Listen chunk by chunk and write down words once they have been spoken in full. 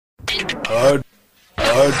Hard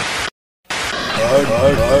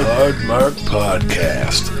Mark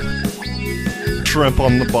Podcast. Shrimp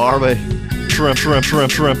on the barbie.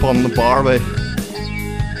 Shrimp on the barbie.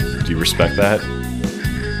 Do you respect that?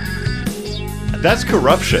 That's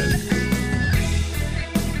corruption.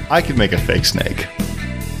 I could make a fake snake.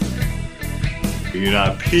 You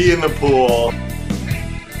not pee in the pool.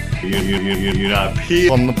 You not pee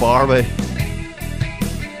on the barbie.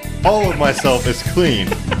 All of myself is clean.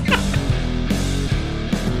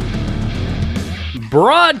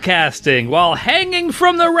 Broadcasting while hanging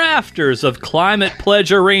from the rafters of Climate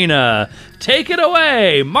Pledge Arena. Take it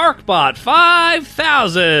away, Markbot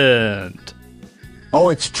 5000. Oh,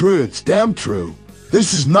 it's true. It's damn true.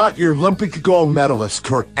 This is not your Olympic gold medalist,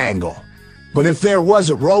 Kurt Angle. But if there was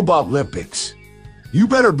a Robot Olympics, you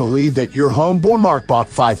better believe that your homeboy Markbot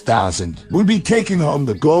 5000 would be taking home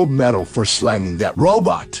the gold medal for slanging that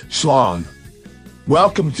robot. Schlong.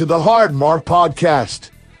 Welcome to the Hard Mark Podcast,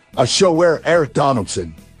 a show where Eric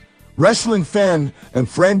Donaldson, wrestling fan and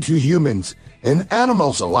friend to humans and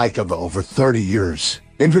animals alike of over 30 years,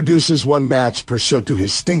 introduces one match per show to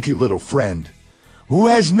his stinky little friend, who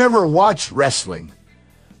has never watched wrestling.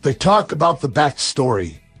 They talk about the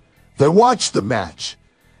backstory, they watch the match,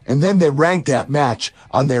 and then they rank that match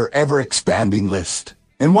on their ever-expanding list.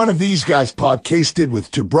 And one of these guys podcasted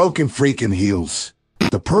with two broken freaking heels.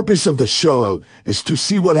 The purpose of the show is to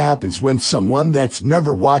see what happens when someone that's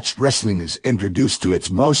never watched wrestling is introduced to its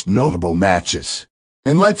most notable matches.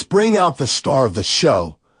 And let's bring out the star of the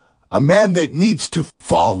show, a man that needs to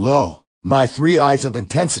fall low. My three eyes of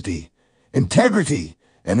intensity, integrity,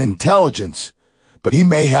 and intelligence, but he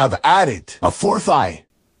may have added a fourth eye.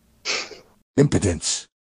 Impotence.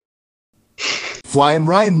 Flying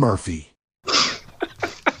Ryan Murphy. Is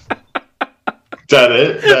that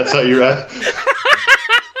it? That's how you're at?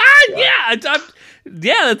 Yeah,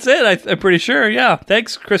 that's it. I'm pretty sure. Yeah,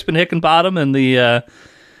 thanks, Crispin Hickenbottom and the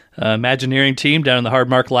Imagineering team down in the Hard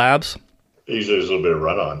Mark Labs. Usually there's a little bit of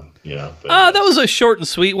run-on, you know. That was a short and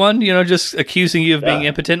sweet one, you know, just accusing you of being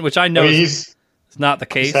impotent, which I know is not the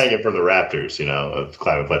case. He's hanging from the rafters, you know, of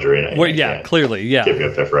Climate Pledge Arena. Clearly, yeah. Keep you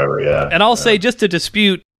up there forever, yeah. And I'll say, just to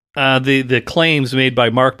dispute the claims made by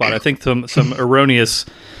Markbot, I think some erroneous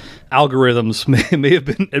algorithms may have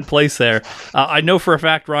been in place there. I know for a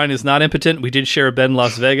fact Ryan is not impotent. We did share a bed in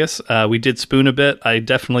Las Vegas. We did spoon a bit. I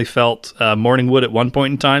definitely felt morning wood at one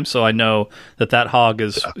point in time, so I know that hog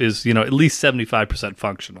is you know, at least 75%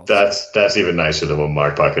 functional. That's even nicer than what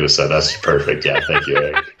Markbot could have said. That's perfect. Yeah, thank you,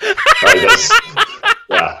 Eric.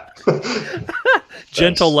 Yeah.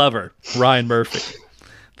 Gentle lover, Ryan Murphy.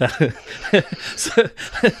 so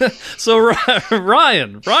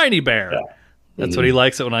Ryanie Bear. Yeah. That's what he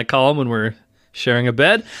likes it when I call him when we're sharing a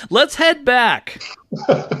bed. Let's head back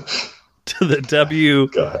to the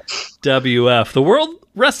WWF, the World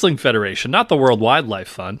Wrestling Federation, not the World Wildlife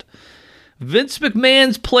Fund. Vince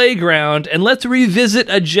McMahon's playground, and let's revisit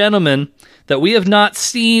a gentleman that we have not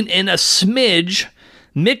seen in a smidge,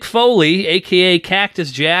 Mick Foley, a.k.a.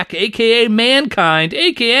 Cactus Jack, a.k.a. Mankind,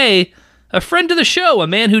 a.k.a. a friend of the show, a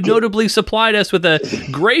man who notably supplied us with a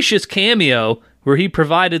gracious cameo where he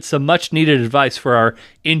provided some much-needed advice for our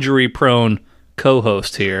injury-prone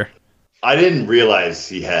co-host here. I didn't realize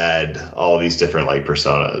he had all these different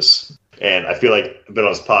personas. And I feel like I've been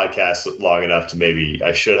on this podcast long enough to maybe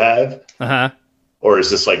I should have. Uh-huh. Or is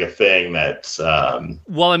this a thing that's...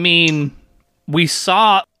 Well, I mean, we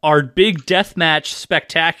saw our big deathmatch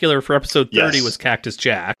spectacular for episode 30 was Cactus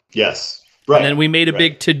Jack. Yes. Right. And then we made a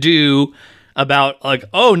big to-do about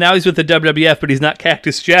now he's with the WWF, but he's not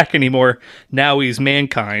Cactus Jack anymore. Now he's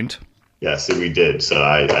Mankind. Yes, we did. So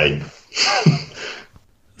I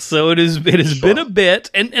So it has been a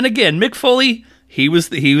bit, and again, Mick Foley, he was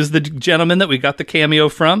the gentleman that we got the cameo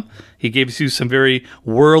from. He gave you some very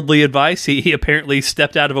worldly advice. He apparently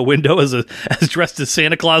stepped out of a window as dressed as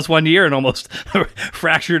Santa Claus one year and almost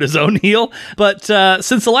fractured his own heel. But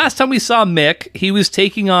since the last time we saw Mick, he was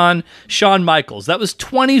taking on Shawn Michaels. That was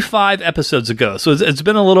 25 episodes ago, so it's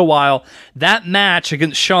been a little while. That match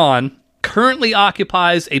against Shawn currently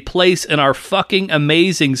occupies a place in our fucking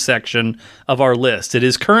amazing section of our list. It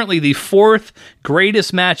is currently the fourth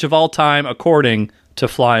greatest match of all time, according to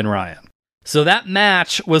Flying Ryan. So that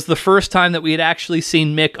match was the first time that we had actually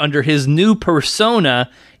seen Mick under his new persona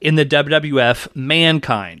in the WWF,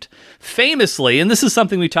 Mankind. Famously, and this is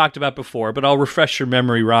something we talked about before, but I'll refresh your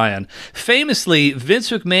memory, Ryan. Famously, Vince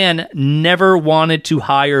McMahon never wanted to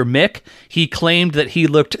hire Mick. He claimed that he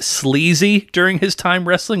looked sleazy during his time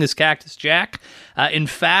wrestling as Cactus Jack. In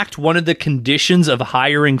fact, one of the conditions of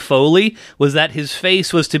hiring Foley was that his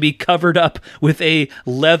face was to be covered up with a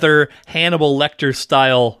leather Hannibal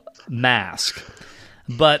Lecter-style mask.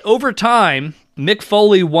 But over time, Mick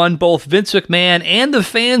Foley won both Vince McMahon and the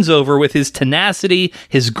fans over with his tenacity,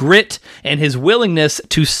 his grit, and his willingness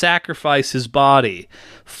to sacrifice his body.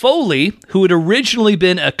 Foley, who had originally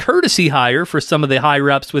been a courtesy hire for some of the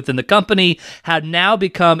higher-ups within the company, had now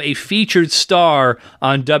become a featured star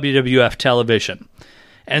on WWF television.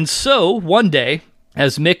 And so, one day,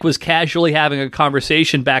 as Mick was casually having a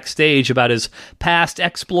conversation backstage about his past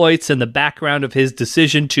exploits and the background of his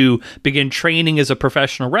decision to begin training as a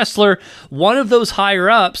professional wrestler, one of those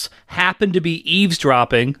higher-ups happened to be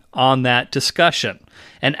eavesdropping on that discussion.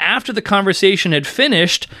 And after the conversation had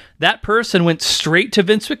finished, that person went straight to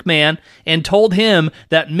Vince McMahon and told him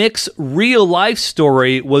that Mick's real-life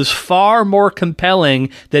story was far more compelling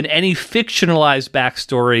than any fictionalized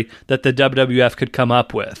backstory that the WWF could come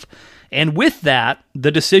up with. And with that,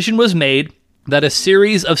 the decision was made that a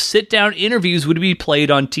series of sit-down interviews would be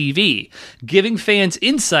played on TV, giving fans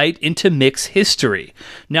insight into Mick's history.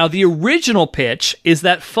 Now, the original pitch is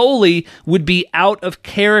that Foley would be out of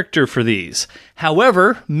character for these.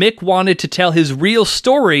 However, Mick wanted to tell his real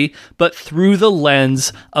story, but through the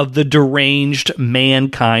lens of the deranged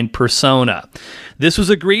Mankind persona. This was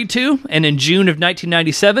agreed to, and in June of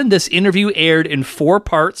 1997, this interview aired in 4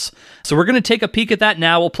 parts. So we're going to take a peek at that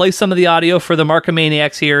now. We'll play some of the audio for the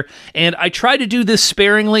Markomaniacs here. And I try to do this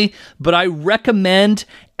sparingly, but I recommend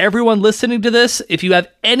everyone listening to this, if you have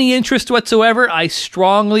any interest whatsoever, I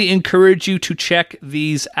strongly encourage you to check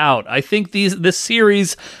these out. I think this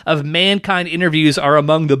series of Mankind interviews are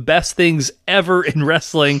among the best things ever in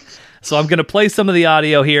wrestling. So I'm going to play some of the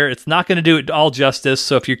audio here. It's not going to do it all justice.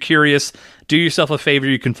 So if you're curious, do yourself a favor.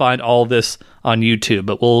 You can find all this on YouTube,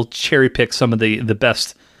 but we'll cherry pick some of the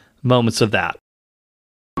best moments of that.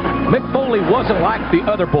 Mick Foley wasn't like the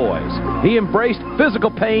other boys. He embraced physical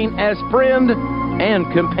pain as friend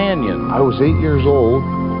and companion. I was 8 years old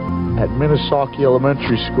at Minnesota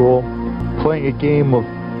Elementary School playing a game of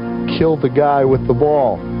kill the guy with the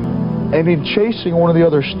ball. And in chasing one of the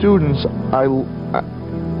other students,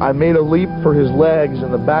 I made a leap for his legs,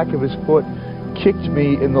 and the back of his foot kicked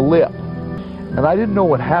me in the lip. And I didn't know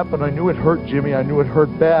what happened. I knew it hurt Jimmy. I knew it hurt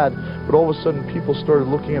bad. But all of a sudden, people started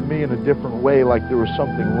looking at me in a different way, like there was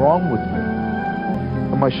something wrong with me.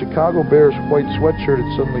 And my Chicago Bears white sweatshirt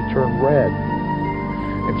had suddenly turned red.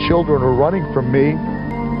 And children were running from me,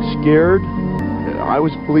 scared. I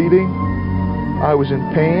was bleeding. I was in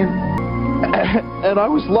pain. And I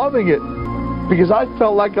was loving it, because I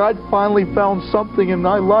felt like I'd finally found something in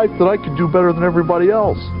my life that I could do better than everybody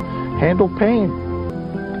else. Handle pain.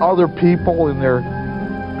 Other people in their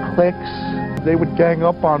cliques, they would gang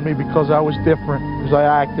up on me because I was different, because I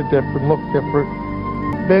acted different, looked different.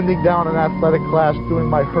 Bending down in athletic class doing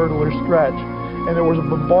my hurdler stretch, and there was a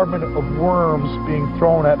bombardment of worms being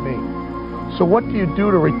thrown at me. So what do you do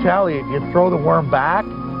to retaliate? You throw the worm back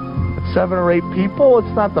at 7 or 8 people?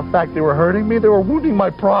 It's not the fact they were hurting me, they were wounding my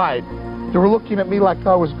pride. They were looking at me like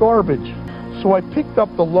I was garbage. So I picked up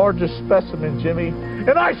the largest specimen, Jimmy,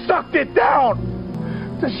 and I sucked it down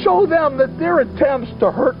to show them that their attempts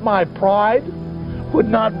to hurt my pride would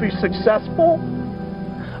not be successful.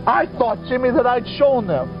 I thought, Jimmy, that I'd shown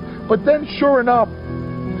them. But then, sure enough,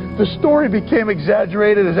 the story became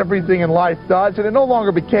exaggerated, as everything in life does, and it no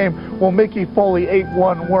longer became, well, Mickey Foley ate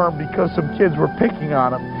one worm because some kids were picking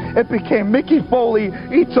on him. It became, Mickey Foley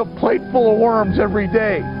eats a plate full of worms every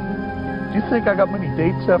day. Do you think I got many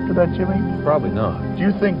dates after that, Jimmy? Probably not. Do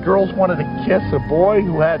you think girls wanted to kiss a boy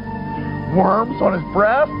who had worms on his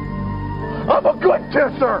breast? I'm a good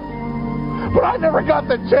kisser, but I never got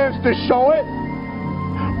the chance to show it.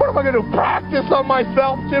 What am I going to practice on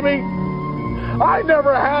myself, Jimmy? I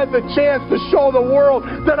never had the chance to show the world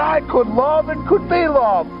that I could love and could be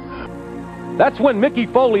loved. That's when Mickey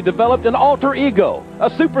Foley developed an alter ego, a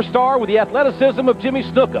superstar with the athleticism of Jimmy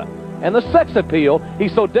Snuka and the sex appeal he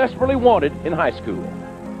so desperately wanted in high school.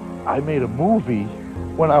 I made a movie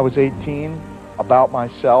when I was 18 about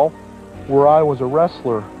myself, where I was a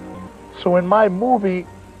wrestler. So in my movie,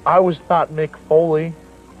 I was not Mick Foley.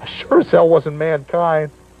 I sure as hell wasn't Mankind.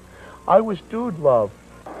 I was Dude Love.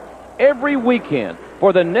 Every weekend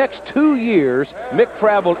for the next 2 years, Mick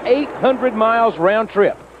traveled 800 miles round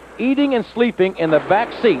trip, eating and sleeping in the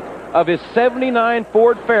back seat of his '79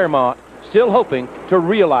 Ford Fairmont, still hoping to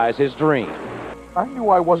realize his dream. I knew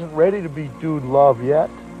I wasn't ready to be Dude Love yet.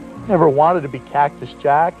 Never wanted to be Cactus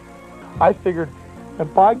Jack. I figured,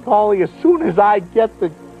 and by golly, as soon as I get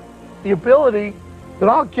the ability, that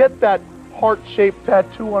I'll get that heart-shaped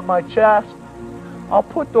tattoo on my chest. I'll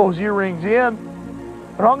put those earrings in,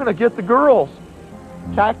 and I'm going to get the girls.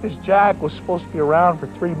 Cactus Jack was supposed to be around for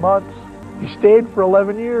 3 months. He stayed for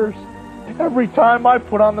 11 years. every time I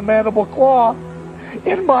put on the mandible claw,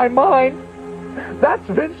 in my mind, that's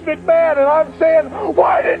Vince McMahon, and I'm saying,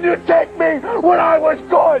 why didn't you take me when I was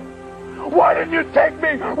good? Why didn't you take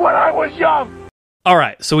me when I was young? All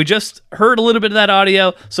right, so we just heard a little bit of that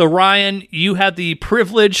audio. So Ryan, you had the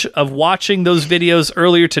privilege of watching those videos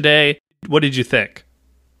earlier today. What did you think?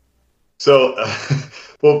 So,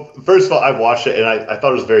 well, first of all, I watched it and I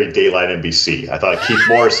thought it was very Dayline NBC. I thought Keith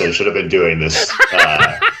Morrison should have been doing this, and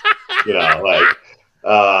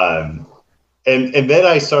then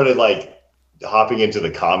I started like hopping into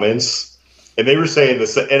the comments, and they were saying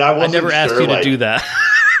this, and I never asked you to do that.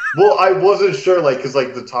 Well, I wasn't sure, like, because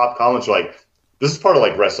like the top comments were like, this is part of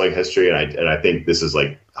like wrestling history, and I think this is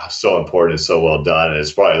like so important and so well done, and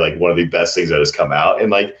it's probably like one of the best things that has come out.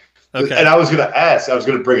 And like, and I was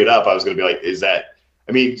gonna bring it up. I was gonna be like, is that?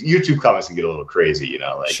 I mean, YouTube comments can get a little crazy,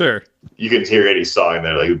 like sure, you can hear any song and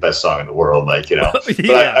they're like the best song in the world, like But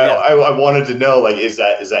I wanted to know, like, is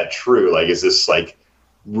that true? Like, is this like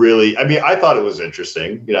really? I mean, I thought it was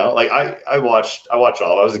interesting, like I watched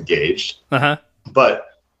all. I was engaged, but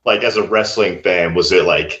like as a wrestling fan, was it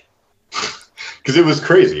like? Because it was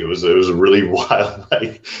crazy. It was a really wild,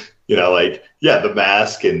 like, the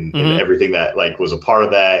mask and everything that like was a part of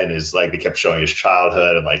that, and his like they kept showing his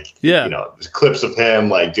childhood and like clips of him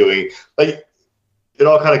like doing like it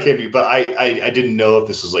all kind of came to me. But I didn't know if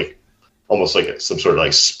this was like almost like some sort of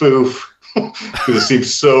like spoof because it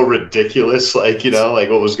seems so ridiculous, like like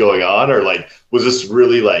what was going on, or like was this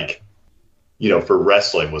really like for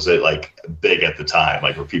wrestling, was it like big at the time,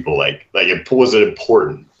 like were people like was it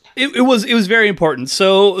important? It was very important.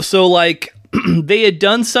 So like they had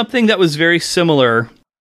done something that was very similar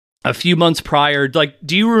a few months prior. Like,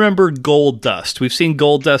 do you remember Goldust? We've seen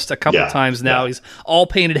Goldust a couple times now. He's all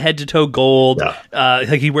painted head to toe gold.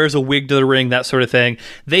 Like he wears a wig to the ring, that sort of thing.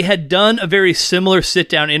 They had done a very similar sit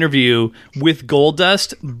down interview with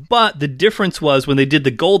Goldust, but the difference was when they did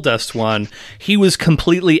the Goldust one, he was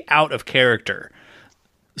completely out of character.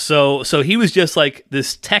 So he was just like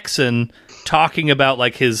this Texan talking about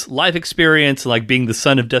like his life experience and like being the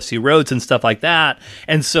son of Dusty Rhodes and stuff like that.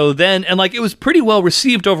 And so then, and like it was pretty well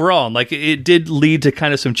received overall. And like it did lead to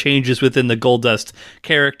kind of some changes within the Goldust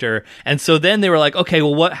character. And so then they were like, okay,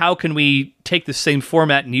 well, how can we take the same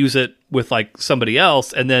format and use it with like somebody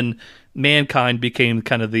else? And then Mankind became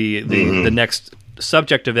kind of the next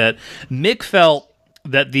subject of it. Mick felt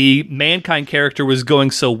that the Mankind character was going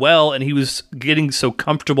so well and he was getting so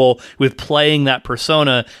comfortable with playing that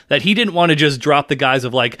persona that he didn't want to just drop the guise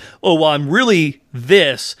of like, oh, well, I'm really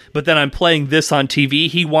this, but then I'm playing this on TV.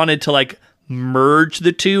 He wanted to like merge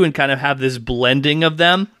the two and kind of have this blending of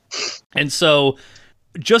them. And so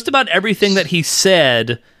just about everything that he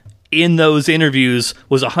said in those interviews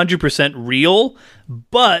was 100% real,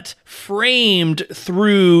 but framed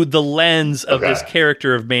through the lens of this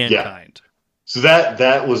character of Mankind. So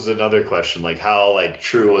that was another question, like how like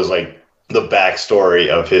true was like the backstory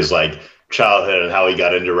of his like childhood and how he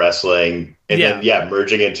got into wrestling, and then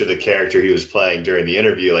merging into the character he was playing during the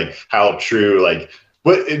interview, like how true, like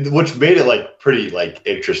which made it like pretty like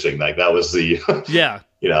interesting. Like that was the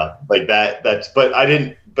like that's but I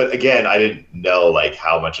didn't know like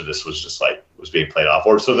how much of this was just like was being played off,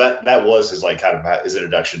 or so that was his like kind of his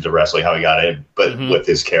introduction to wrestling, how he got in, but with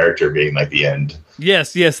his character being like the end.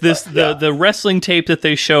 Yes. The wrestling tape that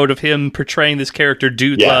they showed of him portraying this character,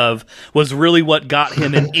 Dude Love, was really what got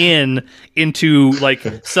him into like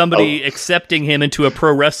somebody accepting him into a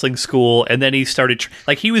pro wrestling school, and then he started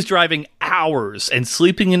like he was driving hours and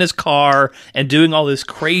sleeping in his car and doing all this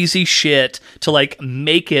crazy shit to like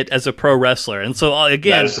make it as a pro wrestler. And so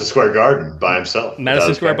again, Madison Square Garden by himself.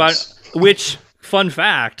 Madison Square Garden, which fun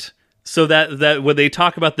fact. So that when they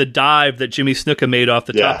talk about the dive that Jimmy Snuka made off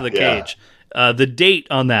the top of the cage. The date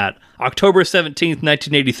on that, October 17th,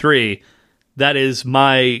 1983, that is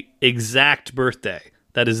my exact birthday.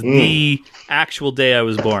 That is the actual day I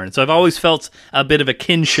was born. So I've always felt a bit of a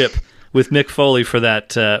kinship with Mick Foley for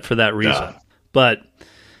that reason. Yeah. But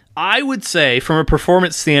I would say, from a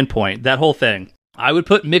performance standpoint, that whole thing, I would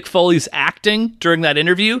put Mick Foley's acting during that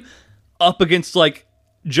interview up against like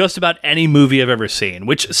just about any movie I've ever seen,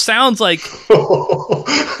 which sounds like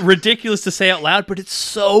ridiculous to say out loud, but it's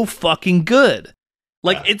so fucking good.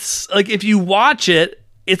 Like it's like if you watch it,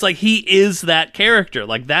 it's like he is that character.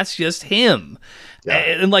 Like that's just him. Yeah.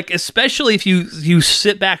 And like especially if you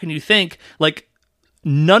sit back and you think like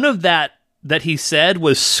none of that he said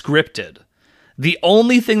was scripted. The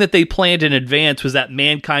only thing that they planned in advance was that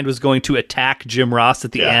Mankind was going to attack Jim Ross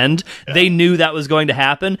at the end. Yeah. They knew that was going to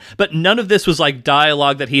happen, but none of this was like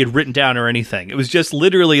dialogue that he had written down or anything. It was just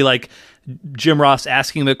literally like Jim Ross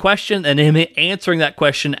asking him a question and him answering that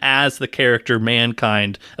question as the character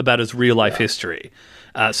Mankind about his real life history.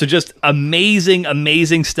 So just amazing,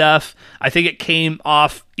 amazing stuff. I think it came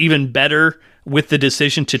off even better with the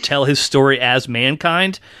decision to tell his story as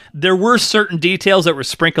Mankind. There were certain details that were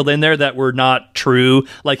sprinkled in there that were not true.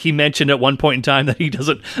 Like he mentioned at one point in time that he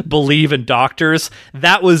doesn't believe in doctors.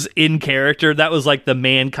 That was in character. That was like the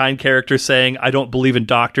Mankind character saying, I don't believe in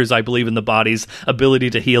doctors. I believe in the body's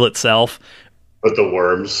ability to heal itself. But the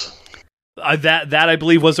worms. That I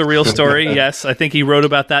believe was a real story. Yes. I think he wrote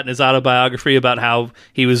about that in his autobiography about how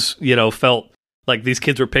he was, felt like these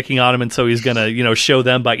kids were picking on him. And so he's going to, show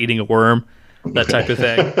them by eating a worm. That type of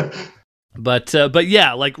thing. But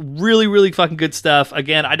yeah, like really, really fucking good stuff.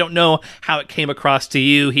 Again, I don't know how it came across to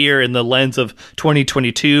you here in the lens of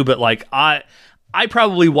 2022, but like I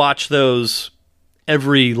probably watch those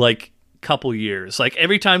every like couple years. Like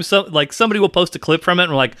every time somebody will post a clip from it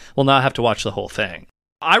and we're like, well, now I have to watch the whole thing.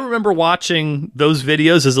 I remember watching those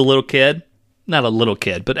videos as a little kid, not a little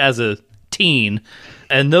kid, but as a teen.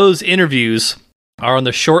 And those interviews are on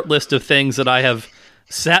the short list of things that I have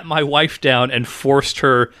sat my wife down and forced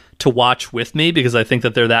her to watch with me because I think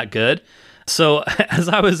that they're that good. So as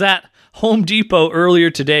I was at Home Depot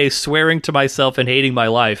earlier today, swearing to myself and hating my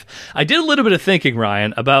life, I did a little bit of thinking,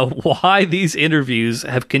 Ryan, about why these interviews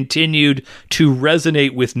have continued to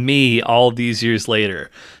resonate with me all these years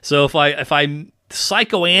later. So if I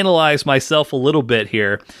psychoanalyze myself a little bit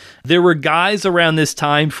here, there were guys around this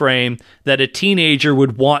time frame that a teenager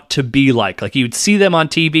would want to be like you'd see them on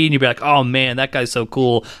TV and you'd be like, oh man, that guy's so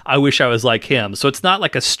cool, I wish I was like him. So it's not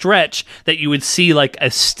like a stretch that you would see like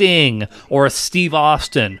a Sting or a Steve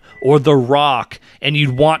Austin or The Rock and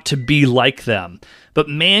you'd want to be like them. But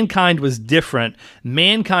Mankind was different.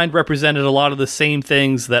 Mankind represented a lot of the same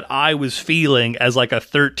things that I was feeling as like a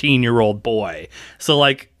 13-year-old boy. So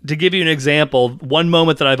like, to give you an example, one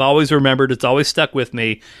moment that I've always remembered, it's always stuck with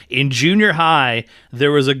me. In junior high,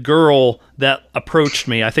 there was a girl that approached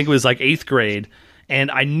me. I think it was like 8th grade. And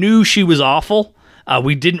I knew she was awful.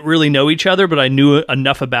 We didn't really know each other, but I knew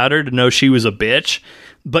enough about her to know she was a bitch.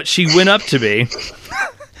 But she went up to me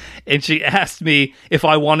and she asked me if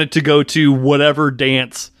I wanted to go to whatever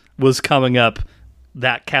dance was coming up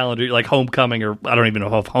that calendar, like homecoming, or I don't even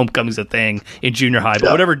know if homecoming's a thing in junior high,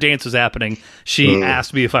 but whatever dance was happening, she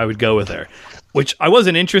asked me if I would go with her, which I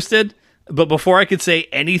wasn't interested. But before I could say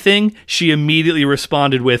anything, she immediately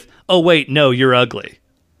responded with, "Oh wait, no, you're ugly."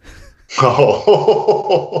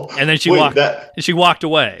 Oh, and then she walked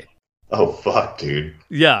away. Oh fuck, dude.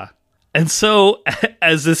 Yeah, and so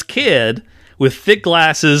as this kid with thick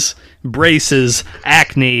glasses, braces,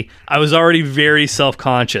 acne, I was already very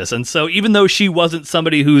self-conscious. And so even though she wasn't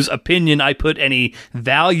somebody whose opinion I put any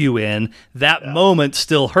value in, that moment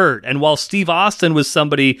still hurt. And while Steve Austin was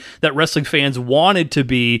somebody that wrestling fans wanted to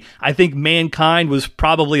be, I think Mankind was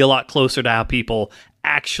probably a lot closer to how people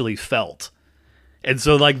actually felt. And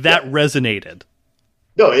so like that resonated.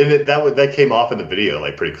 No, and that came off in the video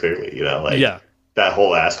like pretty clearly, that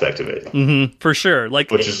whole aspect of it, for sure.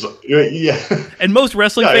 Like, which is and most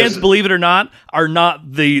wrestling fans, believe it or not, are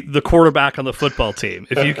not the quarterback on the football team.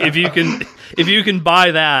 If you can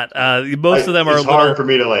buy that, most of them are. It's hard for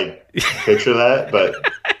me to like picture that, but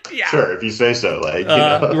sure, if you say so,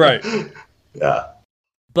 right, yeah.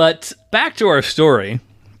 But back to our story.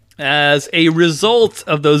 As a result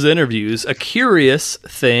of those interviews, a curious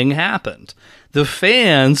thing happened. The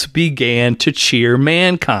fans began to cheer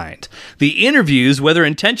Mankind. The interviews, whether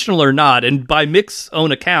intentional or not, and by Mick's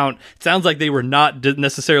own account, it sounds like they were not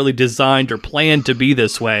necessarily designed or planned to be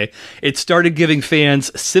this way. It started giving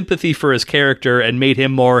fans sympathy for his character and made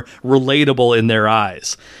him more relatable in their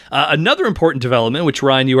eyes. Another important development, which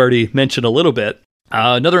Ryan, you already mentioned a little bit,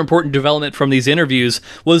 another important development from these interviews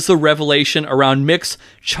was the revelation around Mick's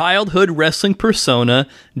childhood wrestling persona,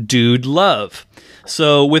 Dude Love.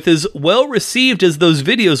 So with as well received as those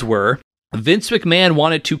videos were, Vince McMahon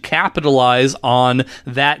wanted to capitalize on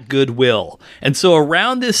that goodwill. And so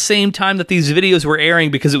around this same time that these videos were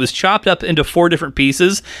airing, because it was chopped up into 4 different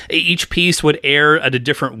pieces, each piece would air at a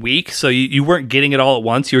different week. So you weren't getting it all at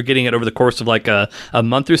once. You were getting it over the course of like a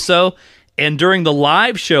month or so. And during the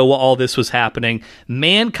live show while all this was happening,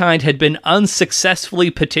 Mankind had been unsuccessfully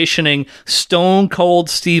petitioning Stone Cold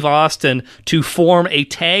Steve Austin to form a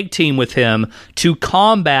tag team with him to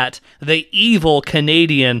combat the evil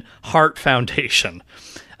Canadian Heart Foundation.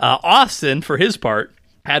 Austin, for his part,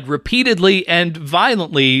 had repeatedly and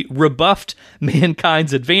violently rebuffed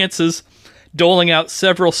Mankind's advances, doling out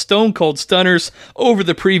several Stone Cold Stunners over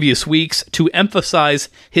the previous weeks to emphasize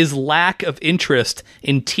his lack of interest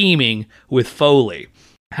in teaming with Foley.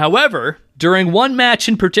 However, during one match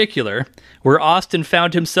in particular, where Austin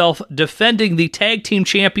found himself defending the tag team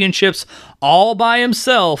championships all by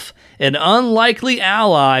himself, an unlikely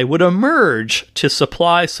ally would emerge to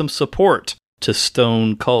supply some support to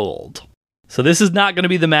Stone Cold. So this is not going to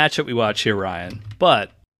be the match that we watch here, Ryan,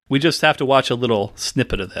 but we just have to watch a little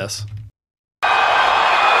snippet of this.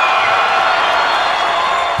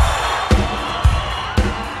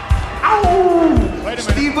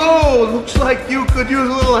 Steve-O, looks like you could use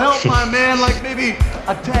a little help, my man, like maybe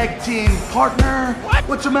a tag team partner.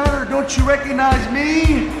 What's the matter? Don't you recognize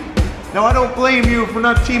me? Now, I don't blame you for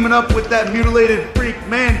not teaming up with that mutilated freak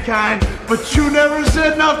Mankind, but you never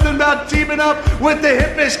said nothing about teaming up with the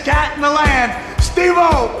hippest cat in the land.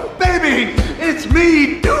 Steve-O, baby, it's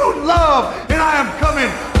me, Dude Love, and I am coming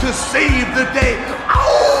to save the day.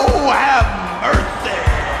 Oh, have mercy.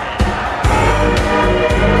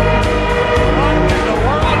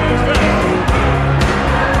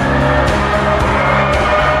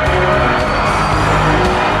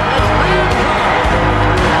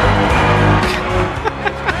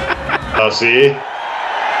 Oh, see?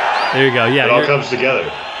 There you go. Yeah, it all comes together.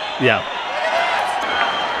 Yeah.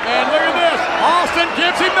 And look at this. Austin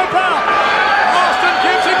gives him the pout. Austin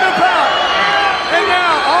gives him the pout. And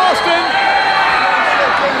now Austin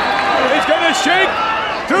is going to shake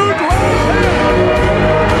Dude Love's hand.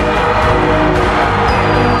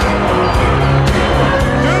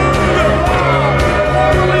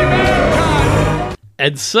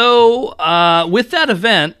 And so, with that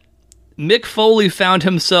event, Mick Foley found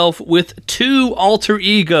himself with two alter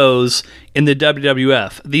egos in the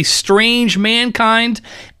WWF, the strange Mankind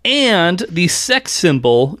and the sex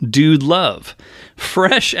symbol Dude Love.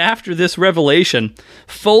 Fresh after this revelation,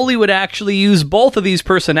 Foley would actually use both of these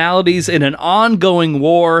personalities in an ongoing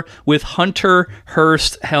war with Hunter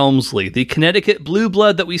Hearst Helmsley, the Connecticut blue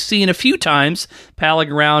blood that we've seen a few times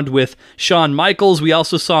palling around with Shawn Michaels. We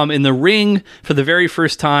also saw him in the ring for the very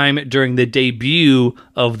first time during the debut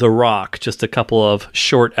of The Rock, just a couple of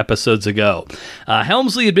short episodes ago.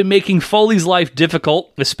 Helmsley had been making Foley's life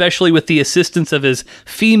difficult, especially with the assistance of his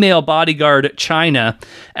female bodyguard, Chyna.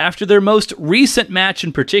 After their most recent match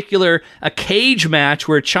in particular, a cage match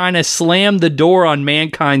where Chyna slammed the door on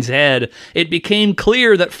Mankind's head, it became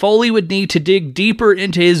clear that Foley would need to dig deeper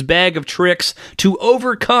into his bag of tricks to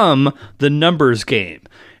overcome the numbers game.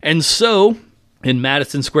 And so, in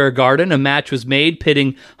Madison Square Garden, a match was made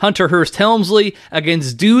pitting Hunter Hearst Helmsley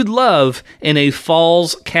against Dude Love in a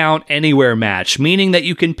Falls Count Anywhere match, meaning that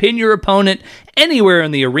you can pin your opponent anywhere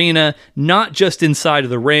in the arena, not just inside of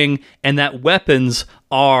the ring, and that weapons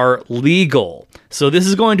are legal. So this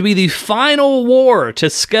is going to be the final war to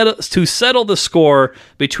settle the score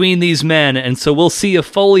between these men, and so we'll see if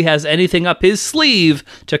Foley has anything up his sleeve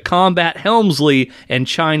to combat Helmsley and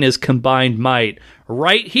Chyna's combined might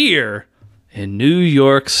right here in New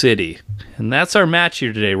York City. And that's our match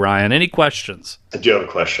here today, Ryan. Any questions? I do have a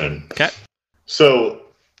question. Okay. So,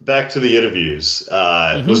 back to the interviews.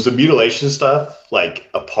 Was the mutilation stuff, like,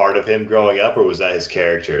 a part of him growing up, or was that his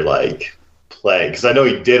character, like, play? Because I know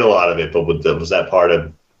he did a lot of it, but was that part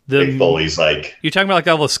of Mick Foley's, like... You're talking about, like,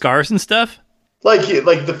 all the scars and stuff? Like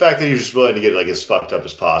the fact that he was just willing to get, like, as fucked up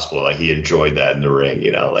as possible. Like, he enjoyed that in the ring,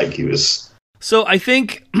 you know? Like, he was... So I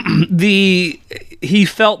think he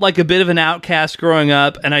felt like a bit of an outcast growing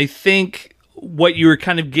up, and I think what you were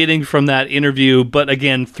kind of getting from that interview, but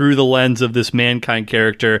again, through the lens of this Mankind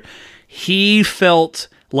character, he felt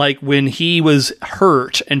like when he was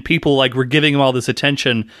hurt and people like were giving him all this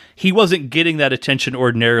attention, he wasn't getting that attention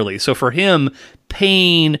ordinarily. So for him,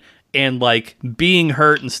 pain and like being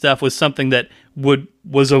hurt and stuff was something that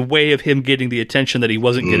was a way of him getting the attention that he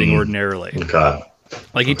wasn't getting ordinarily. Okay.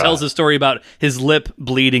 Like he tells a story about his lip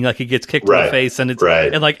bleeding, like he gets kicked in the face, and it's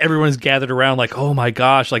and like everyone's gathered around, like, oh my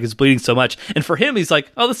gosh, like it's bleeding so much. And for him, he's like,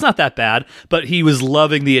 oh, that's not that bad. But he was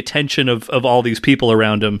loving the attention of all these people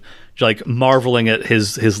around him, like marveling at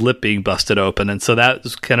his lip being busted open. And so that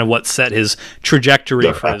was kind of what set his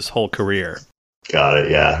trajectory for his whole career. Got it.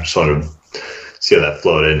 Yeah, just wanted to see how that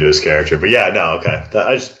flowed into his character. But yeah, no, okay, that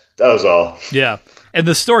was all. Yeah. And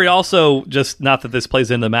the story also, just not that this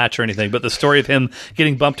plays into the match or anything, but the story of him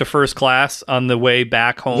getting bumped to first class on the way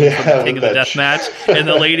back home from the King of the Death match, and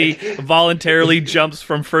the lady voluntarily jumps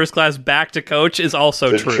from first class back to coach is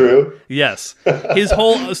also true. Yes.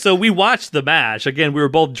 So we watched the match. Again, we were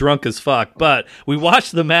both drunk as fuck, but we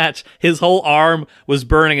watched the match. His whole arm was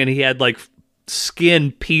burning, and he had like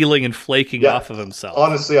skin peeling and flaking off of himself.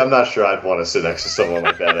 Honestly, I'm not sure I'd want to sit next to someone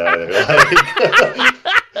like that either.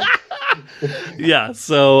 Yeah,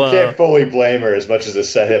 so you can't fully blame her as much as it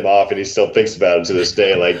set him off, and he still thinks about it to this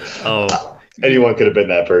day. Like, anyone could have been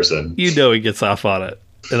that person. He gets off on it.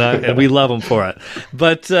 And we love him for it.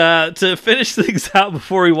 But to finish things out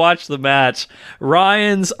before we watch the match,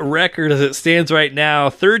 Ryan's record as it stands right now,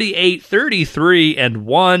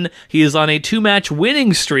 38-33-1. He is on a 2-match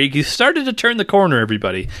winning streak. He's started to turn the corner,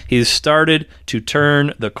 everybody. He's started to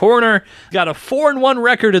turn the corner. Got a 4-1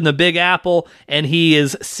 record in the Big Apple, and he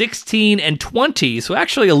is 16-20. So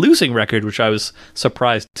actually a losing record, which I was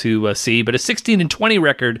surprised to see, but a 16-20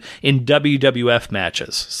 record in WWF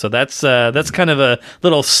matches. So that's kind of a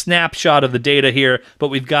little snapshot of the data here, but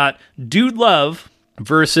we've got Dude Love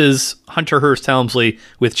versus Hunter Hearst Helmsley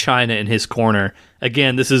with Chyna in his corner.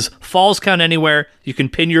 Again, this is Falls Count Anywhere. You can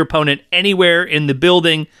pin your opponent anywhere in the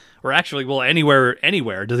building, or actually, well, anywhere.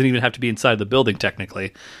 It doesn't even have to be inside the building,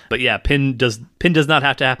 technically. But yeah, pin does not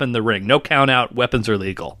have to happen in the ring. No count out. Weapons are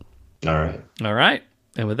legal. All right.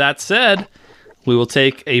 And with that said, we will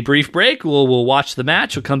take a brief break. We'll watch the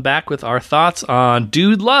match. We'll come back with our thoughts on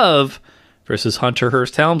Dude Love versus Hunter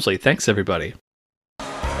Hearst Helmsley. Thanks, everybody.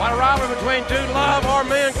 What a rivalry between Dude Love or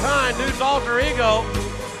Mankind. Dude's alter ego.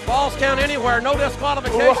 Falls count anywhere. No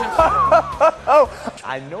disqualifications.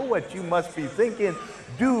 I know what you must be thinking.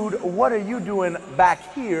 Dude, what are you doing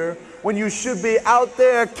back here when you should be out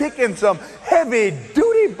there kicking some heavy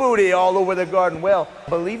duty booty all over the garden? Well,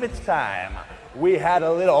 believe it's time. We had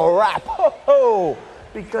a little rap.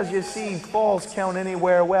 Because you see, Falls Count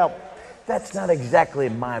Anywhere, well, that's not exactly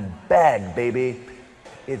my bag, baby.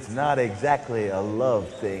 It's not exactly a love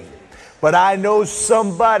thing. But I know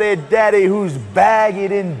somebody, Daddy, whose bag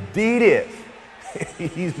it indeed is.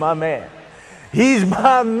 He's my man. He's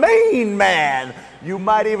my main man. You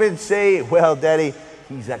might even say, well, Daddy,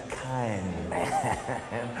 he's a kind man.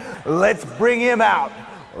 Let's bring him out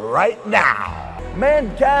right now.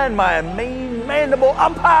 Mankind, my main mandible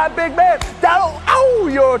umpire, big man. Oh,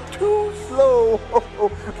 you're too slow.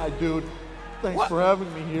 Hi, dude. Thanks for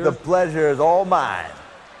having me here. The pleasure is all mine.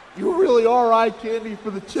 You really are eye candy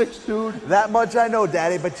for the chicks, dude. That much I know,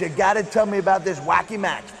 Daddy, but you gotta tell me about this wacky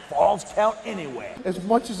match. Falls Count Anywhere. As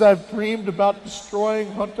much as I've dreamed about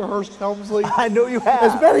destroying Hunter Hearst Helmsley, I know you have.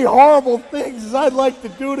 As many horrible things as I'd like to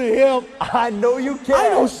do to him, I know you can. I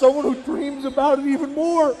know someone who dreams about it even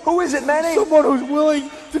more. Who is it, Manny? Someone who's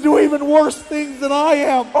willing to do even worse things than I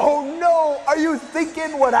am. Oh, no. Are you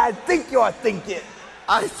thinking what I think you're thinking?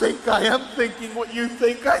 I think I am thinking what you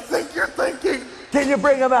think I think you're thinking. Can you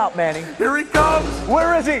bring him out, Manny? Here he comes.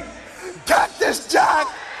 Where is he? Cactus Jack!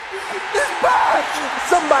 He's back!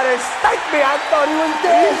 Somebody sniped me. I thought he was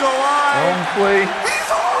dead. He's alive. Helmsley.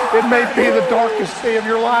 He's alive. It may be the darkest day of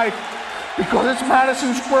your life because it's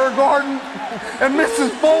Madison Square Garden and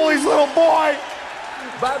Mrs. Foley's little boy.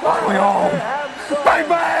 Bye-bye. Finally home. Bang,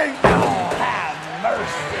 bang. Oh, have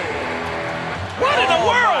mercy. What in the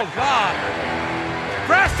world? God.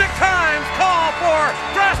 Drastic times call for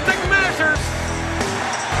drastic measures.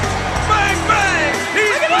 Bang, bang!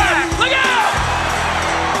 He's back! Look out!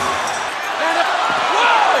 And the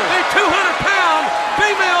 200-pound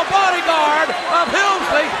female bodyguard of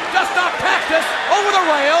Helmsley just knocked Cactus over the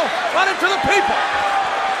rail right into the people.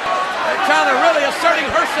 And Chyna really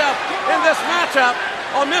asserting herself in this matchup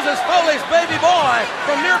on Mrs. Foley's baby boy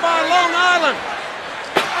from nearby Long Island.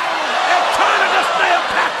 And Chyna just nailed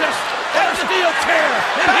Cactus in a steel chair,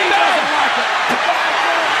 and he doesn't like it.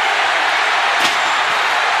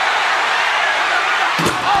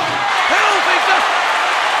 Helmsley just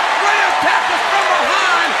ran Cactus from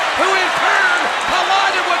behind, who in turn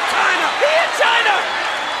collided with Chyna. He hit Chyna!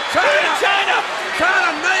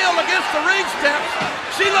 Chyna nailed against the ring steps.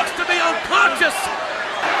 She looks to be unconscious.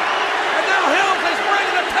 And now Helmsley's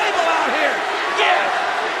bringing the table out here. Yeah!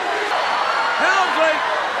 Helmsley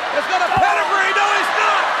is going to pedigree. No, he's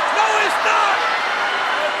not! No, he's not!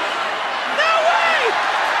 No way!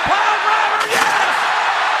 Pile driver, yes!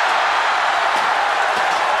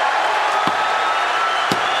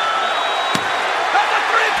 That's a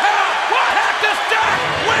 3 count! Cactus Jack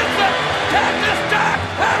wins it! Cactus Jack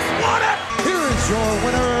has won it! Here is your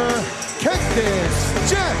winner,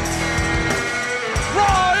 Cactus Jack!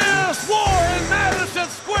 Raw is war in Madison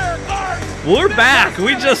Square Garden! We're back!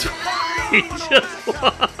 We just watched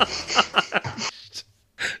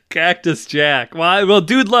Cactus Jack. Well,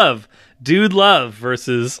 Dude Love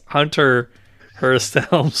versus Hunter Hearst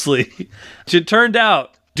Helmsley. It turned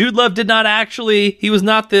out Dude Love he was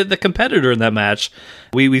not the competitor in that match.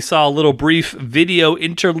 We saw a little brief video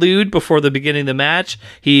interlude before the beginning of the match.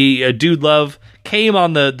 Dude Love came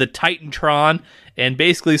on the Titantron and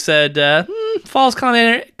basically said, Falls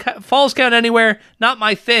Count Anywhere, not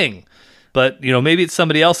my thing. but maybe it's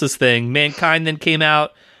somebody else's thing. Mankind then came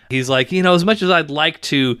out. He's like, as much as I'd like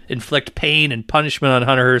to inflict pain and punishment on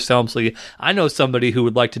Hunter Hearst Helmsley, I know somebody who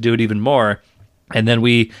would like to do it even more. And then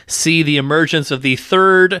we see the emergence of the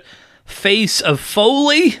third face of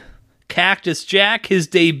Foley, Cactus Jack, his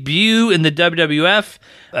debut in the WWF.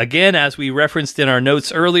 Again, as we referenced in our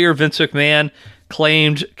notes earlier, Vince McMahon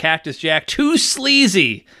claimed Cactus Jack too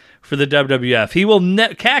sleazy for the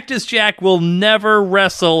WWF. Cactus Jack will never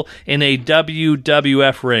wrestle in a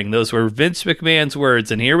WWF ring. Those were Vince McMahon's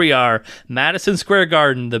words, and here we are, Madison Square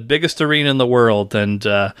Garden, the biggest arena in the world, and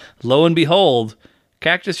lo and behold,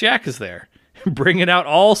 Cactus Jack is there, bringing out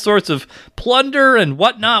all sorts of plunder and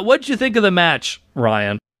whatnot. What'd you think of the match,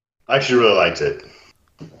 Ryan? I actually really liked it.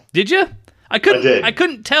 Did you? I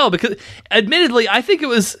couldn't tell because, admittedly, I think it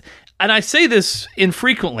was. And I say this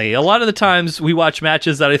infrequently. A lot of the times we watch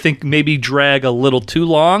matches that I think maybe drag a little too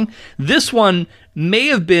long. This one may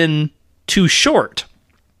have been too short.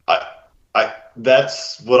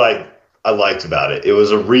 That's what I liked about it. It was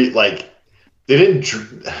they didn't.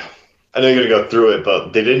 I know you're gonna go through it,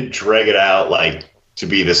 but they didn't drag it out to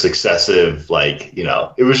be this excessive.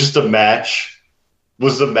 It was just a match.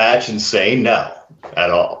 Was the match insane? No, at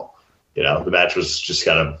all. The match was just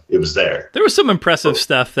it was there. There was some impressive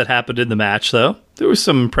stuff that happened in the match, though. There was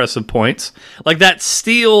some impressive points. Like that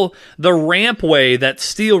steel rampway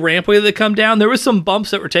that come down. There was some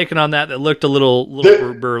bumps that were taken on that looked a little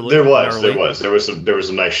burly. There was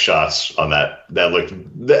some nice shots on that looked,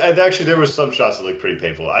 and actually there was some shots that looked pretty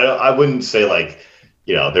painful. I wouldn't say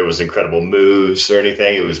there was incredible moves or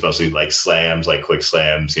anything. It was mostly slams, quick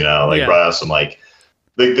slams, brought out some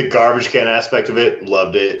the garbage can aspect of it,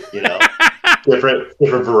 loved it. Different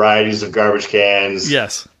varieties of garbage cans.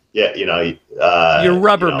 Yes. Yeah, your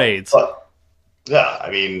Rubbermaids. Yeah,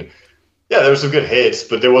 I mean, there were some good hits,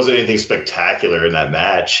 but there wasn't anything spectacular in that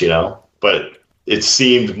match. But it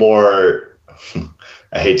seemed more.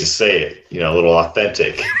 I hate to say it, a little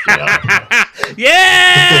authentic.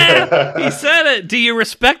 Yeah, he said it. Do you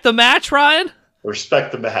respect the match, Ryan?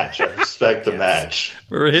 Respect the match. I respect the match.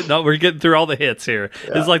 We're getting through all the hits here.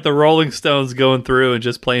 Yeah. It's like the Rolling Stones going through and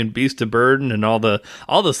just playing Beast of Burden and all the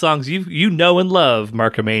songs you know and love,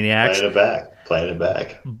 Markomaniacs. Playing it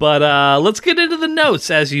back. But let's get into the notes,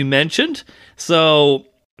 as you mentioned. So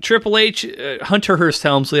Triple H, Hunter Hearst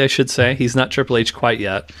Helmsley, I should say. He's not Triple H quite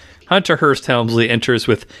yet. Hunter Hearst Helmsley enters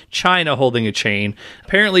with Chyna holding a chain.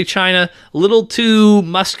 Apparently Chyna, a little too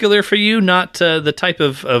muscular for you, not the type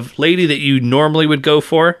of lady that you normally would go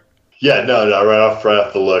for. Yeah, no, right off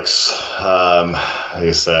the looks. Like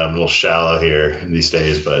I said, I'm a little shallow here these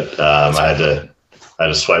days, but I had to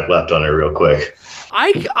swipe left on her real quick.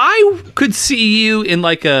 I could see you in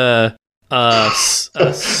a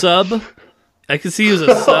sub. I could see you as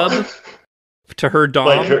a sub to her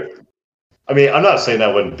dom. I mean, I'm not saying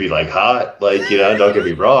that wouldn't be hot, don't get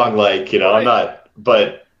me wrong, right. I'm not,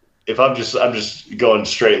 but if I'm just going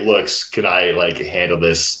straight looks, can I handle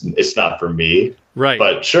this? It's not for me. Right.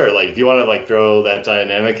 But sure, if you want to throw that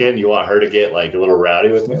dynamic in, you want her to get a little rowdy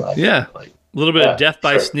with me. A little bit of death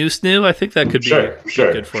by snoo. I think that could be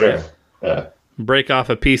good for you. Yeah. Break off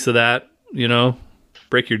a piece of that,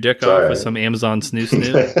 break your dick off with some Amazon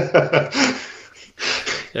snoo.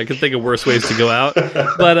 I can think of worse ways to go out.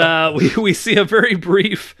 But we see a very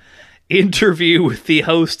brief interview with the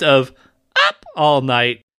host of Up All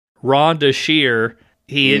Night, Rhonda Shear.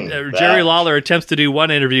 Jerry Lawler attempts to do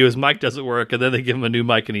one interview, his mic doesn't work, and then they give him a new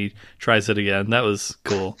mic and he tries it again. That was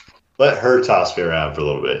cool. Let her toss me around for a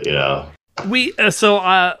little bit, I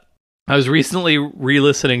was recently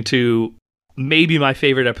re-listening to maybe my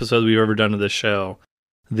favorite episode we've ever done of this show,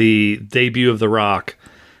 the debut of The Rock.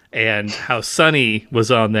 And how Sunny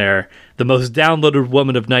was on there, the most downloaded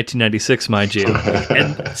woman of 1996, mind you.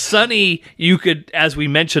 And Sunny, you could, as we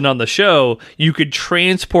mentioned on the show, you could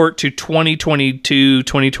transport to 2022,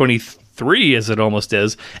 2023, as it almost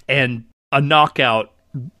is, and a knockout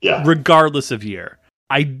regardless of year.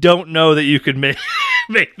 I don't know that you could make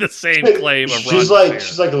the same claim of she's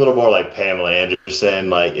she's a little more like Pamela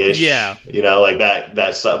Anderson, ish. Yeah.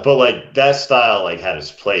 That style. But that style had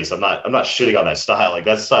its place. I'm not shitting on that style.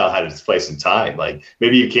 That style had its place in time.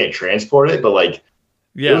 Maybe you can't transport it, but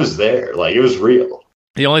it was there. It was real.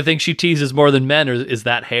 The only thing she teases more than men is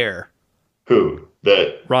that hair. Who?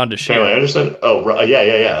 Rhonda Shear. Pamela Anderson? Oh,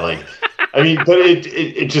 yeah. I mean, but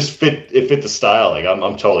it just fit the style.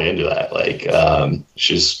 I'm totally into that.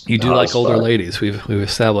 She's you do like older ladies. We've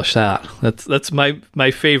established that. That's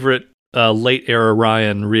my favorite late era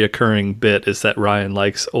Ryan reoccurring bit is that Ryan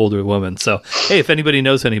likes older women. So hey, if anybody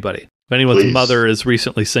knows anybody, if anyone's mother is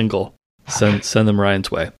recently single, send them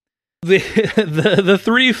Ryan's way. The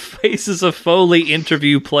Three Faces of Foley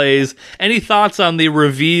interview plays. Any thoughts on the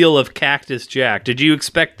reveal of Cactus Jack? Did you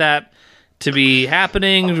expect that to be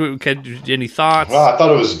happening? Any thoughts? Well, I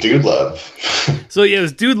thought it was Dude Love. So yeah, it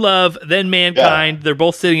was Dude Love, then Mankind. Yeah. They're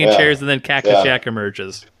both sitting in chairs, and then Cactus Jack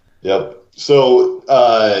emerges. Yep. So,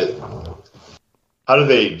 how do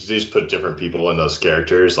they just put different people in those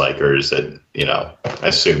characters? Like, or is it, I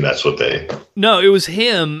assume that's what they... No, it was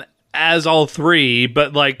him as all three,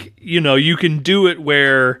 but you can do it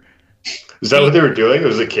where... Is that what they were doing?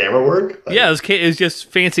 Was it camera work? Yeah, it was just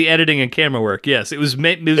fancy editing and camera work. Yes, it was in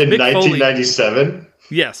Mick 1997? Foley.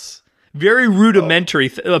 Yes. Very rudimentary.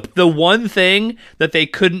 The one thing that they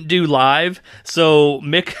couldn't do live, so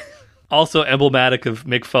Mick, also emblematic of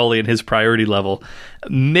Mick Foley and his priority level,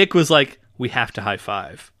 Mick was like, we have to high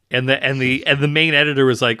five. And the main editor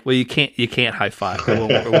was like, well, you can't high five. It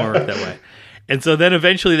won't work that way. And so then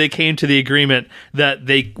eventually they came to the agreement that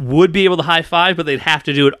they would be able to high five, but they'd have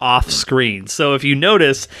to do it off screen. So if you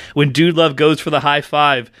notice, when Dude Love goes for the high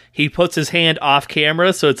five, he puts his hand off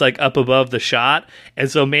camera, so it's like up above the shot. And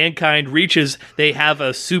so Mankind reaches, they have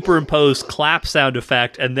a superimposed clap sound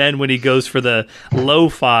effect, and then when he goes for the low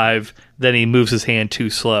five, then he moves his hand too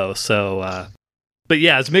slow. So, but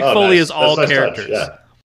yeah, it's Mick Foley is all characters. Touch, yeah.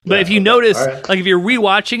 But if you notice, if you're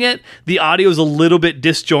rewatching it, the audio is a little bit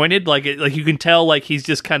disjointed. Like you can tell, he's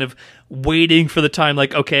just kind of waiting for the time.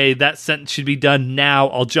 Like, okay, that sentence should be done now.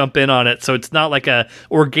 I'll jump in on it. So it's not like a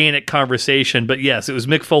organic conversation. But yes, it was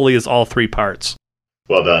Mick Foley as all three parts.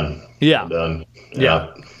 Well done. Yeah. Well done.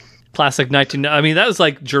 Yeah. Classic 19. I mean, that was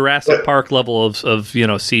like Jurassic Park level of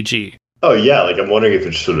CG. Oh yeah, I'm wondering if it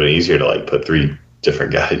just would have been easier to put three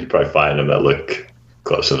different guys. You probably find them that look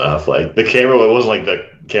close enough. The camera, it wasn't like the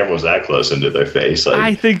camera was that close into their face.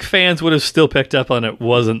 I think fans would have still picked up on it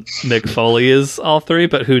wasn't Mick Foley as all three,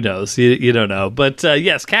 but who knows? You don't know. But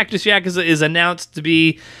yes, Cactus Jack is announced to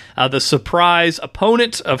be the surprise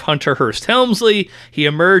opponent of Hunter Hearst Helmsley. He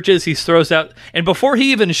emerges, he throws out, and before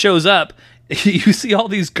he even shows up, you see all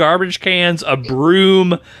these garbage cans, a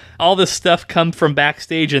broom, all this stuff come from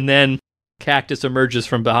backstage, and then Cactus emerges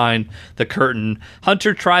from behind the curtain.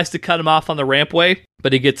 Hunter tries to cut him off on the rampway,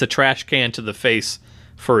 but he gets a trash can to the face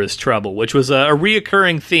for his trouble, which was a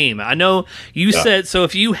reoccurring theme. I know you said, so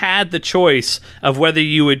if you had the choice of whether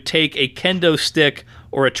you would take a kendo stick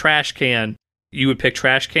or a trash can, you would pick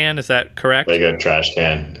trash can. Is that correct? Like a trash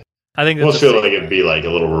can. I think I almost feel like it'd be a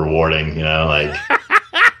little rewarding,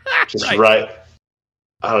 just right.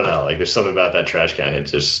 I don't know. There's something about that trash can.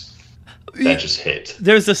 That just hit.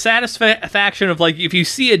 There's the satisfaction of if you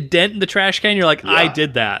see a dent in the trash can, you're like, I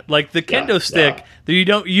did that. Like the kendo stick, you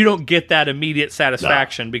don't get that immediate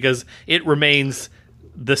satisfaction because it remains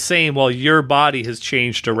the same while your body has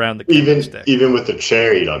changed around the kendo stick. Even with the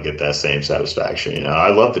chair, you don't get that same satisfaction.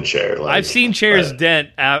 I love the chair. I've seen chairs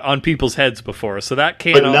dent on people's heads before, so that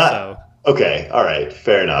can also. Okay, all right,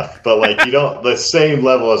 fair enough. But you don't the same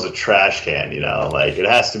level as a trash can, it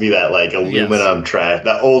has to be that aluminum trash,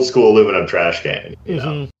 that old school aluminum trash can. You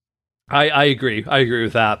know? I agree. I agree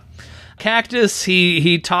with that. Cactus,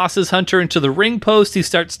 he tosses Hunter into the ring post. He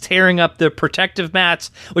starts tearing up the protective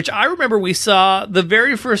mats, which I remember we saw the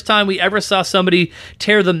very first time we ever saw somebody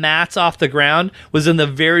tear the mats off the ground was in the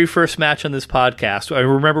very first match on this podcast. I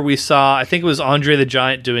remember we saw, I think it was Andre the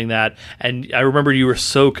Giant doing that, and I remember you were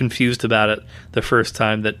so confused about it the first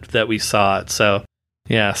time that we saw it. So,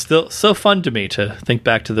 yeah, still so fun to me to think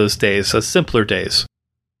back to those days, those simpler days.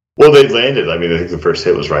 Well, they landed. I think the first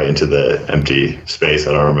hit was right into the empty space.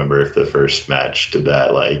 I don't remember if the first match did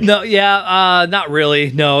that. No, not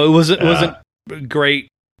really. No, it wasn't great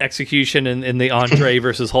execution in the Andre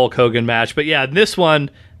versus Hulk Hogan match. But yeah, this one,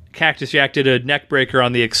 Cactus Jack did a neck breaker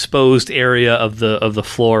on the exposed area of the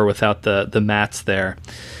floor without the mats there.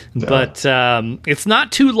 No. But it's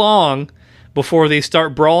not too long before they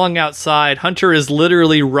start brawling outside. Hunter is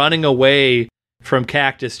literally running away from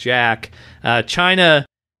Cactus Jack. Chyna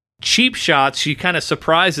cheap shots, she kind of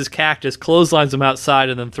surprises Cactus, clotheslines him outside,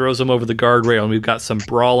 and then throws him over the guardrail, and we've got some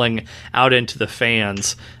brawling out into the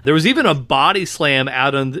fans. There was even a body slam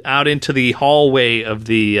out into the hallway of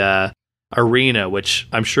the arena, which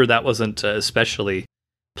I'm sure that wasn't especially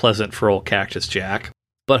pleasant for old Cactus Jack.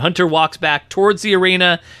 But Hunter walks back towards the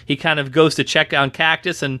arena. He kind of goes to check on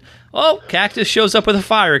Cactus, and Cactus shows up with a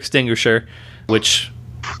fire extinguisher, which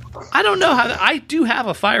I don't know how. I do have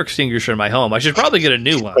a fire extinguisher in my home. I should probably get a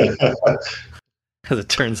new one. As it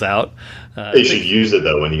turns out, you should use it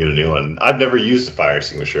though when you get a new one. I've never used a fire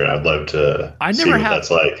extinguisher, and I'd love to see what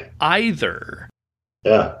that's like. Either.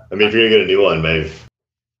 Yeah, if you're gonna get a new one, maybe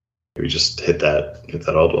just hit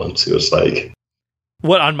that old one, see what it's like.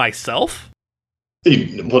 What, on myself?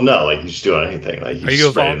 Well, no, like, you just do anything. Like,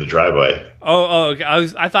 you spray in the driveway. Oh, okay.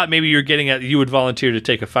 I thought maybe you were getting at you would volunteer to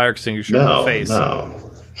take a fire extinguisher in the face.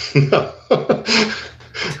 No.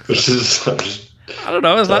 I don't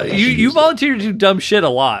know. You volunteer to do dumb shit a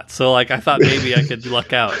lot, so like I thought maybe I could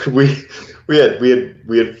luck out. We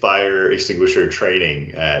had fire extinguisher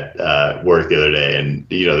training at work the other day, and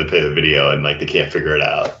they play the video and like they can't figure it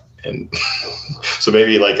out, and so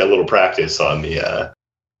maybe like a little practice on the.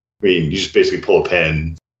 You just basically pull a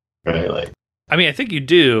pin, right? Like. I mean, I think you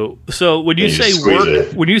do. So when you say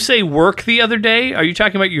work the other day, are you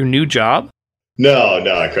talking about your new job? No,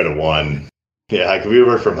 I could have won. Yeah, could we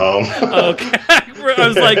work from home? Okay. I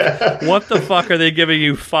was like, what the fuck are they giving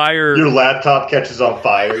you fire? Your laptop catches on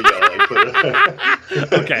fire.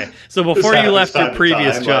 Okay, so before you left your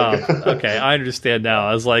previous job, okay, I understand now.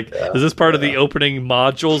 I was like, is this part of the opening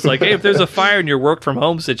modules? Like, hey, if there's a fire in your work from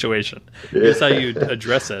home situation, here's how you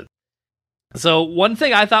address it. So one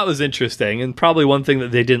thing I thought was interesting, and probably one thing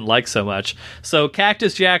that they didn't like so much. So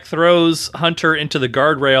Cactus Jack throws Hunter into the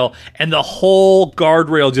guardrail, and the whole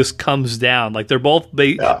guardrail just comes down. Like they're both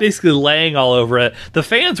basically laying all over it. The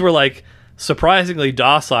fans were like surprisingly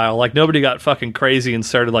docile. Like nobody got fucking crazy and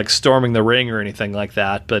started like storming the ring or anything like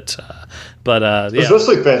that. But those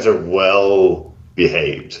wrestling fans are well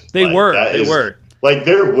behaved. They were. Like,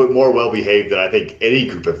 they're more well-behaved than I think any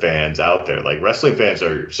group of fans out there. Like, wrestling fans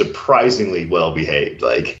are surprisingly well-behaved.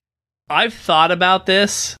 Like, I've thought about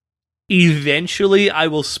this. Eventually, I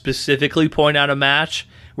will specifically point out a match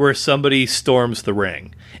where somebody storms the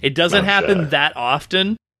ring. It doesn't happen that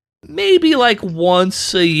often. Maybe, like,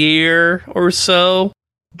 once a year or so.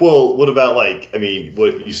 Well, what about, like, I mean,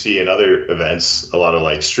 what you see in other events, a lot of,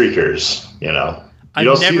 like, streakers, You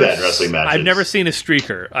don't see that in wrestling matches. I've never seen a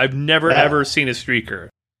streaker. I've never, ever seen a streaker.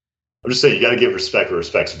 I'm just saying, you got to give respect where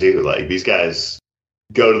respect's due. Like, these guys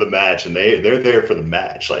go to the match, and they're there for the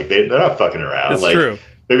match. Like, they're not fucking around. That's like, true.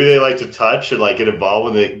 Maybe they like to touch and, like, get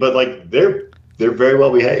involved with it, but, like, they're very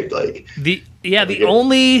well behaved. Like,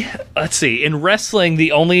 let's see, in wrestling,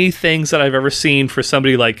 the only things that I've ever seen for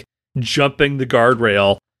somebody, like, jumping the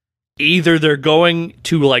guardrail, either they're going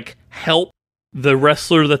to, like, help the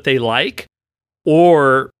wrestler that they like,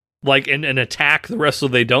 or like and attack the wrestler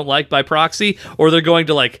they don't like by proxy, or they're going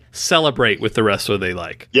to like celebrate with the wrestler they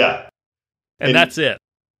like. Yeah. And that's it.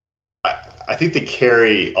 I think they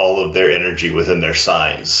carry all of their energy within their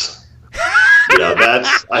signs.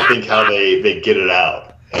 That's I think how they get it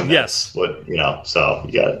out. And yes. What so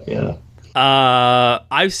you got it,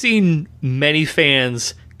 I've seen many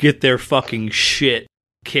fans get their fucking shit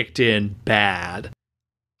kicked in bad.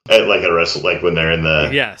 Like a wrestler, like when they're in the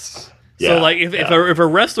yes. So, like, if a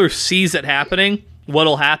wrestler sees it happening,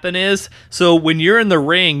 what'll happen is, so when you're in the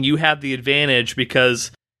ring, you have the advantage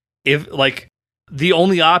because if, like, the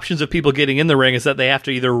only options of people getting in the ring is that they have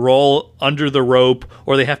to either roll under the rope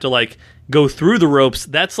or they have to, like, go through the ropes.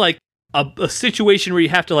 That's, like, a situation where you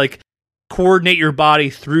have to, like, coordinate your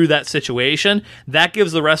body through that situation. That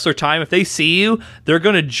gives the wrestler time. If they see you, they're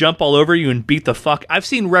going to jump all over you and beat the fuck. I've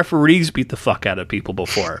seen referees beat the fuck out of people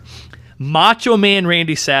before. Macho Man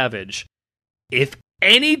Randy Savage, if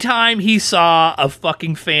any time he saw a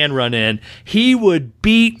fucking fan run in, he would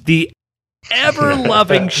beat the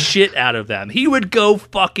ever-loving shit out of them. He would go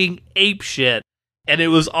fucking ape shit, and it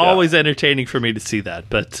was always entertaining for me to see that.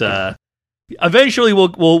 But eventually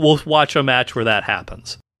we'll watch a match where that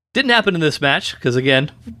happens. Didn't happen in this match, because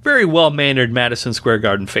again, very well-mannered Madison Square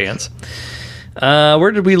Garden fans.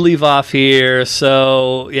 Where did we leave off here?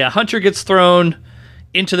 So, yeah, Hunter gets thrown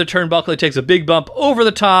into the turnbuckle. He takes a big bump over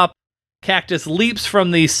the top. Cactus leaps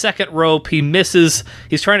from the second rope. He misses.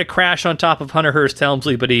 He's trying to crash on top of Hunter Hearst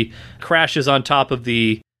Helmsley, but he crashes on top of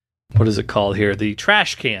the, what is it called here? The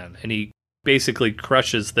trash can. And he basically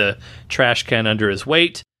crushes the trash can under his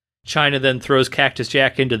weight. Chyna then throws Cactus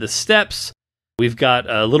Jack into the steps. We've got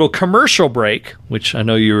a little commercial break, which I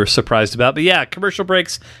know you were surprised about. But yeah, commercial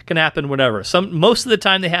breaks can happen whenever. Most of the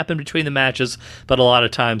time they happen between the matches, but a lot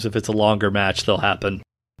of times if it's a longer match, they'll happen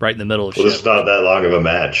right in the middle of shit. Well, it's not that long of a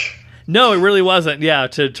match. No, it really wasn't. Yeah,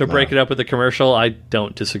 to break it up with a commercial, I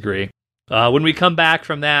don't disagree. When we come back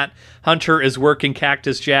from that, Hunter is working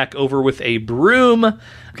Cactus Jack over with a broom.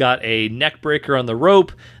 Got a neck breaker on the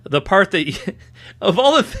rope. The part that, of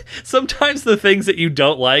all the, sometimes the things that you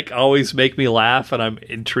don't like always make me laugh and I'm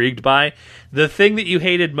intrigued by. The thing that you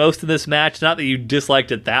hated most in this match, not that you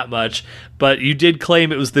disliked it that much, but you did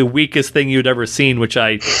claim it was the weakest thing you'd ever seen, which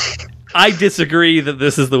I disagree that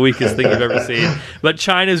this is the weakest thing you've ever seen. But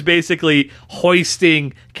Chyna's basically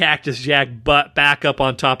hoisting Cactus Jack back up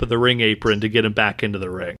on top of the ring apron to get him back into the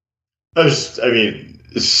ring. It's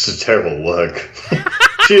just a terrible look.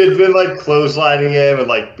 she had been like clotheslining him and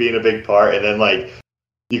like being a big part, and then like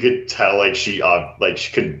you could tell like she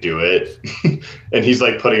couldn't do it, and he's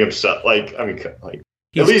like putting himself like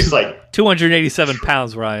he's at least like 287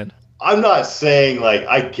 pounds, Ryan. I'm not saying like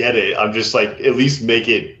I get it. I'm just like at least make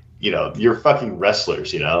it. You're fucking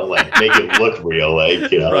wrestlers. Like make it look real. Like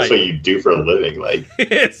Right. that's what you do for a living. Like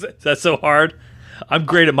That's so hard. I'm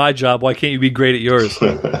great at my job. Why can't you be great at yours?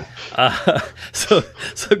 So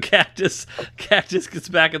Cactus gets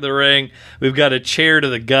back in the ring. We've got a chair to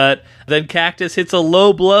the gut. Then Cactus hits a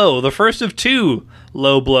low blow, the first of 2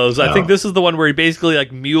 low blows. I think this is the one where he basically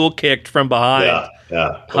like mule kicked from behind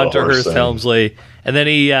Hunter Hearst Helmsley. And then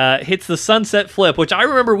he hits the sunset flip, which I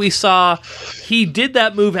remember we saw. He did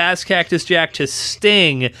that move as Cactus Jack to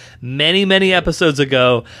Sting many, many episodes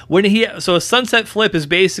ago. So a sunset flip is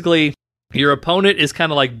basically your opponent is kind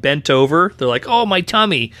of like bent over. They're like, oh, my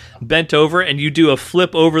tummy, bent over. And you do a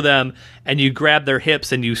flip over them and you grab their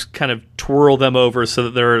hips and you kind of twirl them over so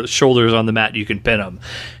that their shoulders on the mat and you can pin them.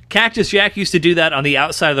 Cactus Jack used to do that on the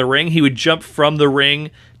outside of the ring. He would jump from the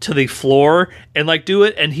ring to the floor and like do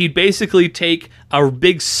it. And he'd basically take a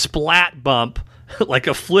big splat bump, like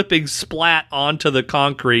a flipping splat onto the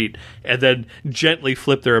concrete, and then gently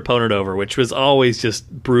flip their opponent over, which was always just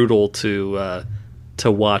brutal to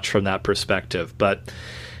watch from that perspective. But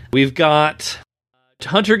we've got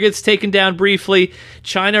Hunter gets taken down briefly.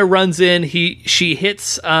 Chyna runs in. She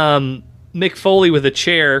hits Mick Foley with a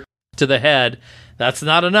chair to the head. That's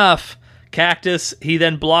not enough. Cactus, he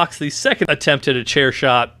then blocks the second attempt at a chair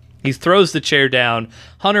shot. He throws the chair down.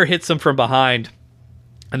 Hunter hits him from behind.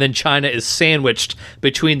 And then Chyna is sandwiched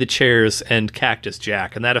between the chairs and Cactus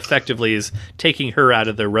Jack. And that effectively is taking her out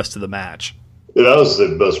of the rest of the match. Yeah, that was the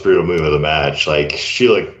most brutal move of the match. Like, she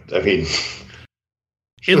looked, I mean...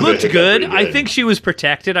 It looked good. I think she was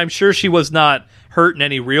protected. I'm sure she was not hurt in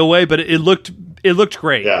any real way, but it looked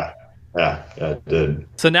great. Yeah, it did.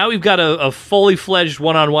 So now we've got a fully fledged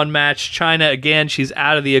one-on-one match. Chyna, again, she's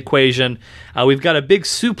out of the equation. We've got a big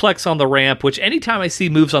suplex on the ramp, which anytime I see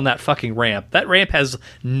moves on that fucking ramp, that ramp has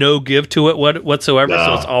no give to it whatsoever,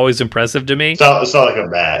 so it's always impressive to me. It's not like a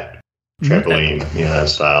mat. Trampoline,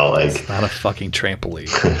 style. Like, it's not a fucking trampoline.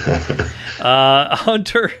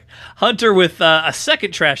 Hunter with a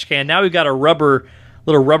second trash can. Now we've got a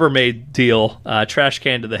little Rubbermaid deal, trash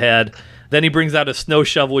can to the head. Then he brings out a snow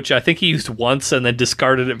shovel, which I think he used once and then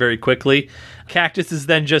discarded it very quickly. Cactus is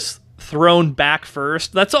then just thrown back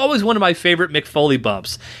first. That's always one of my favorite Mick Foley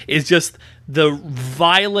bumps, is just the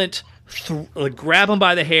violent grab him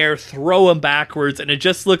by the hair, throw him backwards, and it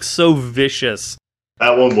just looks so vicious.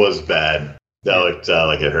 That one was bad. That looked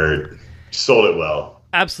like it hurt. Sold it well.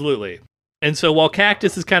 Absolutely. And so while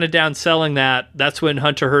Cactus is kind of down selling that, that's when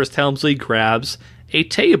Hunter Hearst Helmsley grabs a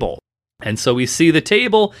table. And so we see the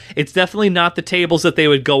table. It's definitely not the tables that they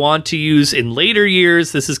would go on to use in later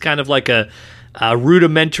years. This is kind of like a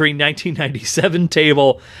rudimentary 1997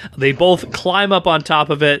 table. They both climb up on top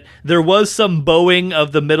of it. There was some bowing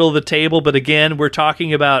of the middle of the table, but again, we're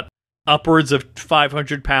talking about upwards of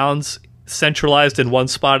 500 pounds centralized in one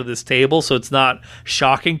spot of this table, so it's not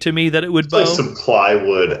shocking to me that it would bow. Like some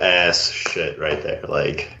plywood ass shit right there.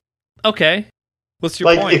 Like, okay, what's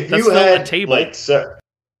your point? If that's not a table.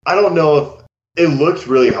 I don't know if it looked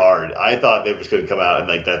really hard. I thought it was going to come out and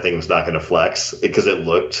like that thing was not going to flex because it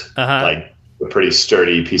looked like a pretty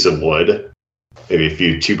sturdy piece of wood. Maybe a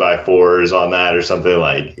few 2x4s on that or something,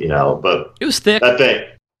 like, but it was thick. That thing,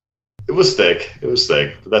 it was thick.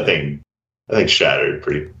 But that thing, I think, shattered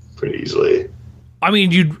pretty easily. I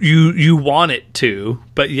mean, you want it to,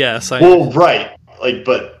 but yes. Right. Like,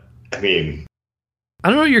 but I mean, I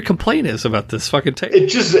don't know what your complaint is about this fucking table. It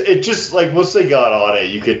just like once they got on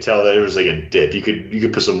it, you could tell that it was like a dip. You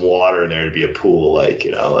could put some water in there to be a pool, like,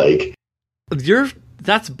 like.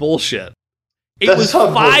 That's bullshit. It was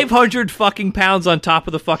 500 fucking pounds on top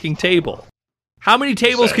of the fucking table. How many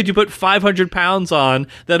tables could you put 500 pounds on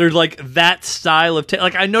that are like that style of table?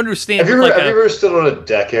 Like, I don't understand. Have you ever stood on a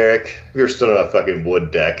deck, Eric? Have you ever stood on a fucking wood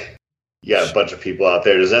deck? You got a bunch of people out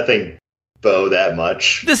there. Does that thing bow that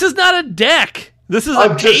much? This is not a deck. This is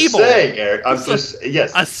a table. I'm just saying, Eric.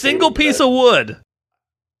 A single piece of wood.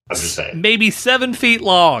 I'm just saying. Maybe 7 feet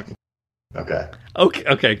long.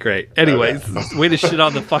 Okay, great. Anyways, way to shit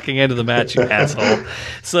on the fucking end of the match, you asshole.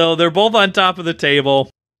 So they're both on top of the table.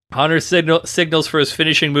 Hunter signals for his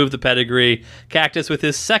finishing move, the pedigree. Cactus with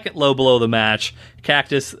his second low blow of the match.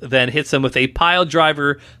 Cactus then hits him with a pile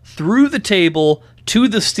driver through the table to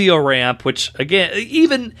the steel ramp, which, again,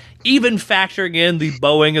 even factoring in the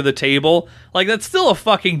bowing of the table, like, that's still a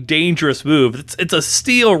fucking dangerous move. It's a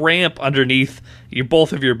steel ramp underneath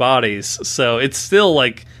both of your bodies, so it's still,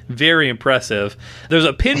 like, Very impressive. There's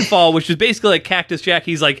a pinfall, which is basically like Cactus Jack.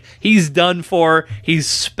 He's done for. He's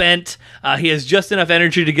spent. He has just enough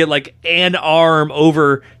energy to get like an arm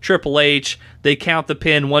over Triple H. They count the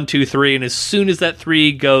pin 1, 2, 3, and as soon as that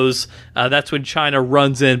 3 goes, that's when Chyna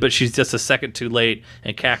runs in, but she's just a second too late,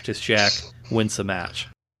 and Cactus Jack wins the match,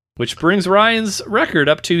 which brings Ryan's record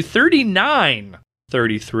up to 39,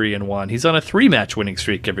 33-1. He's on a 3-match winning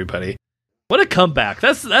streak. Everybody. What a comeback.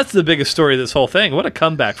 That's the biggest story of this whole thing. What a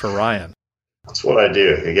comeback for Ryan. That's what I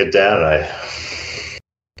do. I get down and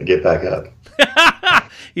I get back up.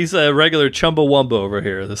 He's a regular Chumbawamba over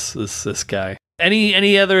here, this guy.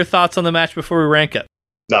 Any other thoughts on the match before we rank it?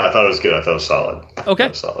 No, I thought it was good. I thought it was solid.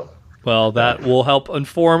 Okay. Well, that will help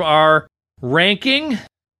inform our ranking.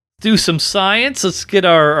 Do some science. Let's get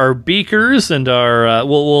our beakers and our...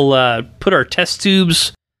 We'll put our test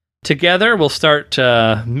tubes together. We'll start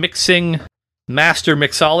mixing... Master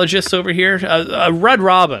mixologists over here. Red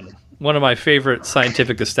Robin, one of my favorite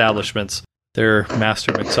scientific establishments. They're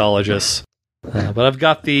master mixologists. But I've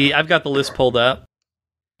got the list pulled up.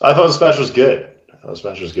 I thought the special was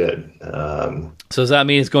good. So does that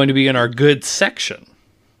mean it's going to be in our good section?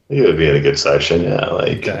 It would be in a good section, yeah.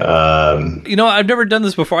 Okay. I've never done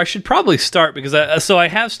this before. I should probably start because I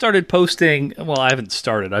have started posting. Well, I haven't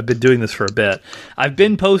started. I've been doing this for a bit. I've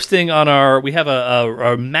been posting on we have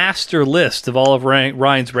a master list of all of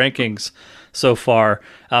Ryan's rankings so far.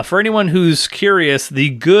 For anyone who's curious, the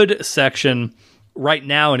good section right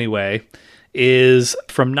now, anyway, is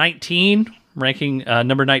from 19, ranking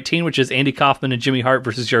number 19, which is Andy Kaufman and Jimmy Hart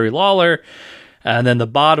versus Jerry Lawler. And then the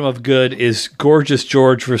bottom of good is Gorgeous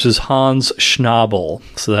George versus Hans Schnabel.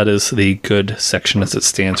 So that is the good section as it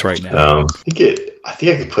stands right now. I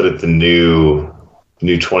think I could put it the new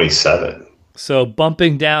 27. So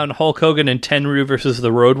bumping down Hulk Hogan and Tenryu versus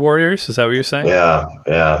the Road Warriors. Is that what you're saying? Yeah,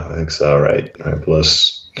 I think so. Right.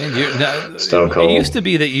 Plus Stone Cold. It used to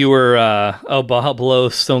be that you were below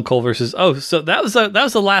Stone Cold versus. Oh, so that was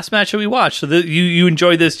the last match that we watched. So you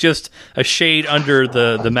enjoyed this just a shade under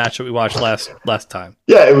the match that we watched last time.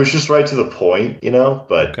 Yeah, it was just right to the point,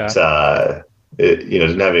 But it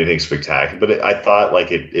didn't have anything spectacular. But I thought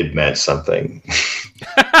like it meant something.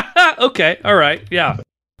 Okay, all right, yeah.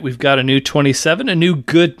 We've got a new 27, a new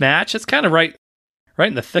good match. It's kind of right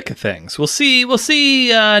in the thick of things. We'll see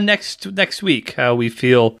next week how we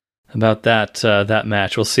feel about that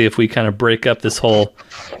match. We'll see if we kind of break up this whole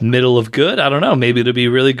middle of good. I don't know. Maybe it'll be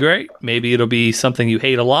really great. Maybe it'll be something you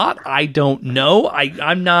hate a lot. I don't know.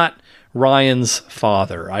 I'm not Ryan's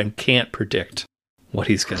father. I can't predict what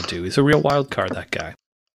he's going to do. He's a real wild card, that guy.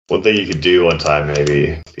 One thing you could do one time,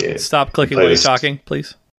 maybe. Stop clicking while you're talking,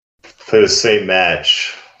 please. Play the same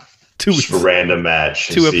match. Just a random match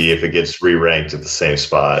and see if it gets re-ranked at the same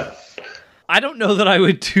spot. I don't know that I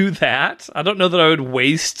would do that. I don't know that I would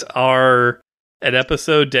waste an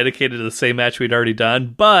episode dedicated to the same match we'd already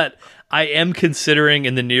done, but I am considering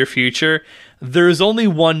in the near future, there's only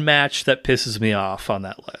one match that pisses me off on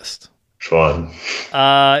that list. Which one?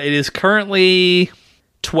 It is currently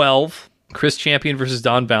 12. Chris Champion versus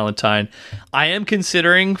Don Valentine. I am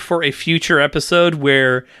considering for a future episode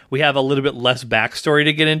where we have a little bit less backstory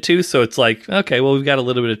to get into. So it's like, okay, well, we've got a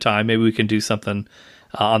little bit of time. Maybe we can do something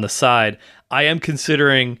on the side. I am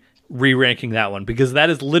considering re-ranking that one because that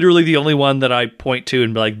is literally the only one that I point to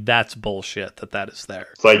and be like, that's bullshit that is there.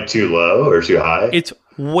 It's like too low or too high? It's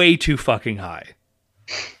way too fucking high.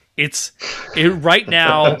 Right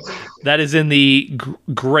now, that is in the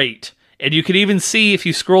great. And you can even see if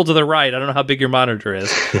you scroll to the right, I don't know how big your monitor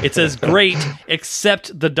is, it says great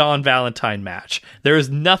except the Don Valentine match. There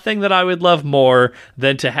is nothing that I would love more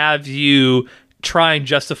than to have you try and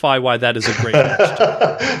justify why that is a great match.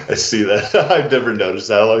 I see that. I've never noticed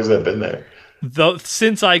that. How long has that been there?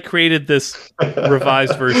 Since I created this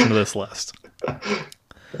revised version of this list.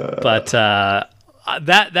 But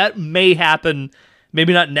that may happen,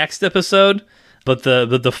 maybe not next episode, but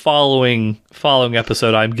the following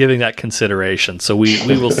episode, I'm giving that consideration. So we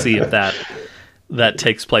will see if that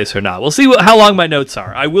takes place or not. We'll see how long my notes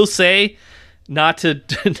are. I will say, not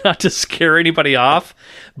to scare anybody off,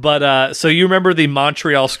 but so you remember the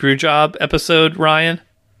Montreal Screwjob episode, Ryan?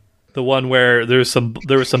 The one where there was some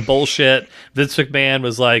bullshit. Vince McMahon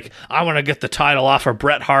was like, I want to get the title off of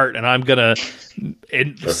Bret Hart, and I'm gonna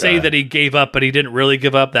say that he gave up, but he didn't really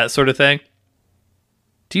give up, that sort of thing.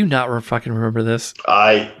 Do you not fucking remember this?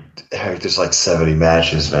 I heard there's like 70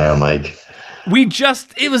 matches, man. Like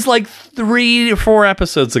it was like 3 or 4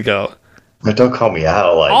 episodes ago. But don't call me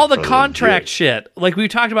out. Like all the contract shit. Like we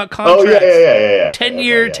talked about contracts. Oh yeah. 10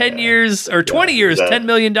 years or 20 years, $10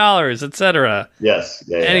 million, etc. Yes.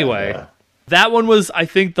 Anyway, That one was, I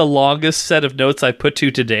think, the longest set of notes I put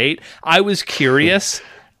to date. I was curious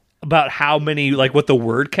about how many, like what the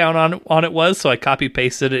word count on it was, so I copy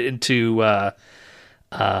pasted it into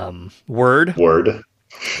Word.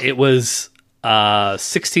 It was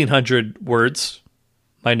 1,600 words.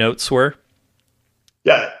 My notes were.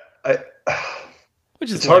 Yeah,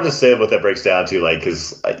 it's hard to say what that breaks down to, like,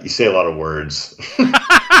 because you say a lot of words.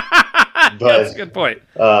 But, that's a good point.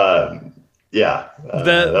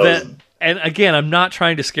 And again, I'm not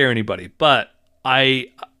trying to scare anybody, but I'm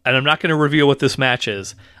not going to reveal what this match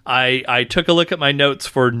is. I took a look at my notes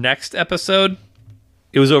for next episode.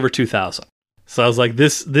 It was over 2,000. So I was like,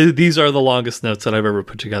 these are the longest notes that I've ever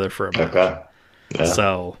put together for a match. Okay. Yeah.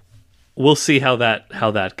 So we'll see how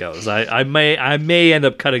that goes. I may end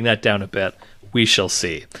up cutting that down a bit. We shall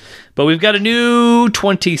see. But we've got a new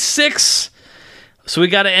 26. So we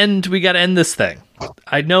got to end this thing.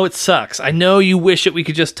 I know it sucks. I know you wish that we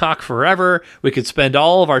could just talk forever. We could spend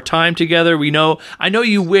all of our time together. I know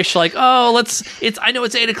you wish, like, I know it's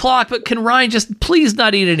 8:00, but can Ryan just please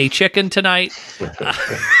not eat any chicken tonight?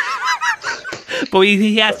 But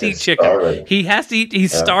he has to eat chicken. Starving. He has to eat.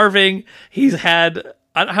 He's starving. He's had,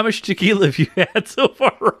 how much tequila have you had so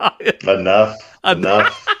far, Ryan?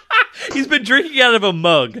 Enough. He's been drinking out of a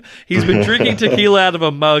mug. He's been drinking tequila out of a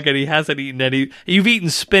mug, and he hasn't eaten any. You've eaten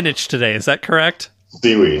spinach today, is that correct?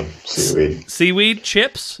 Seaweed. Seaweed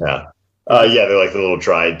chips? Yeah. Yeah, they're like the little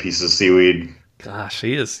dried pieces of seaweed. Gosh,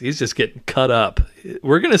 he's just getting cut up.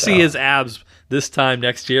 We're going to see his abs this time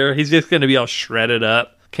next year. He's just going to be all shredded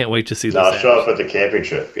up. Can't wait to see this. I'll show up at the camping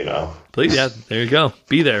trip, Please, yeah, there you go.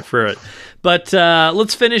 Be there for it. But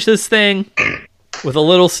let's finish this thing with a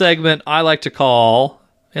little segment I like to call,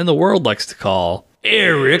 and the world likes to call,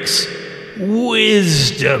 Eric's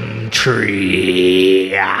Wisdom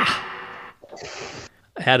Tree. I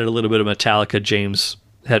added a little bit of Metallica James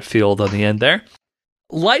Hetfield on the end there.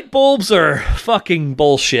 Light bulbs are fucking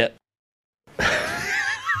bullshit.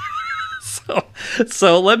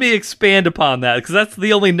 So let me expand upon that, because that's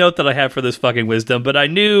the only note that I have for this fucking wisdom. But I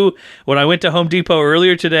knew when I went to Home Depot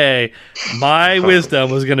earlier today, my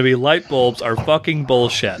wisdom was going to be light bulbs are fucking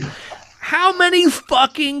bullshit. How many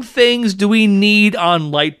fucking things do we need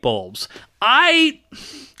on light bulbs? I've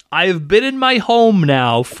been in my home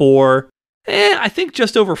now for, I think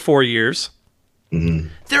just over 4 years. Mm-hmm.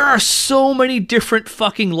 There are so many different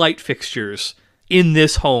fucking light fixtures in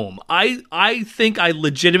this home. I think I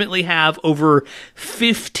legitimately have over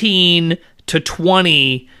 15 to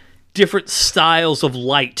 20 different styles of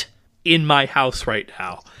light in my house right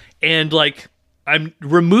now. And like, I'm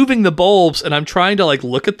removing the bulbs and I'm trying to like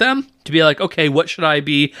look at them to be like, okay, what should I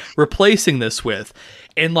be replacing this with?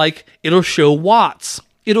 And like, it'll show watts.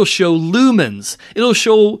 It'll show lumens. It'll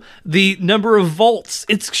show the number of volts.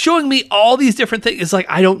 It's showing me all these different things. It's like,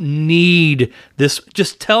 I don't need this.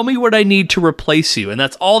 Just tell me what I need to replace you. And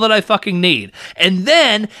that's all that I fucking need. And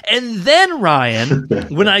then Ryan,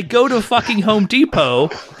 when I go to fucking Home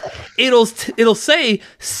Depot, it'll say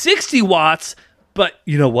 60 watts, but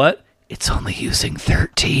you know what? It's only using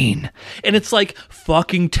 13. And it's like,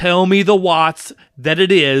 fucking tell me the watts that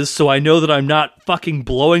it is so I know that I'm not fucking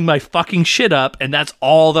blowing my fucking shit up, and that's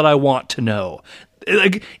all that I want to know.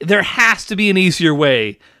 Like, there has to be an easier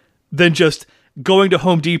way than just going to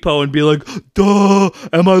Home Depot and be like, duh,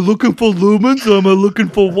 am I looking for lumens or am I looking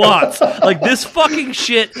for watts? Like, this fucking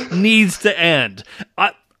shit needs to end.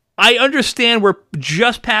 I understand we're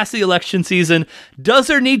just past the election season. Does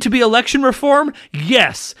there need to be election reform?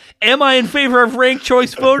 Yes. Am I in favor of ranked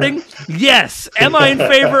choice voting? Yes. Am I in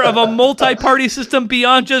favor of a multi-party system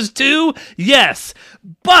beyond just two? Yes.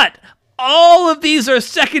 But all of these are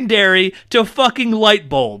secondary to fucking light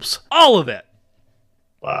bulbs. All of it.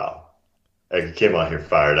 Wow. I came on here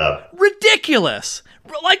fired up. Ridiculous.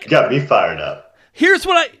 Like, you got me fired up. Here's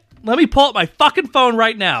what let me pull up my fucking phone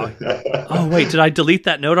right now. Oh, wait, did I delete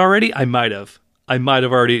that note already? I might have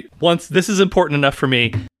already. Once, this is important enough for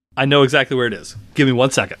me. I know exactly where it is. Give me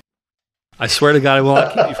 1 second. I swear to God, I will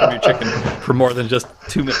not keep you from your chicken for more than just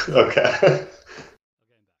 2 minutes.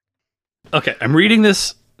 Okay, I'm reading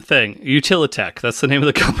this thing. Utilitech, that's the name of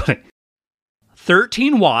the company.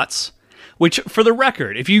 13 watts, which, for the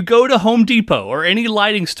record, if you go to Home Depot or any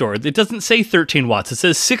lighting store, it doesn't say 13 watts. It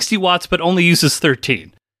says 60 watts, but only uses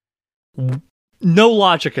 13. No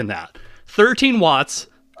logic in that. 13 watts,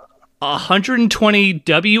 120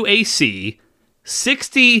 WAC,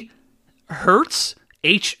 60 hertz,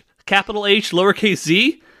 capital H, lowercase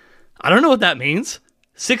z. I don't know what that means.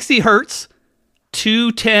 60 hertz,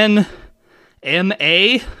 210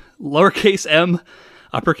 MA, lowercase m,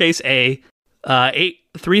 uppercase A,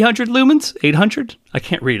 300 lumens? 800? I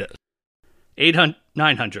can't read it.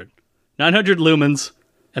 900. 900 lumens,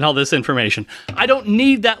 and all this information. I don't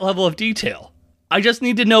need that level of detail. I just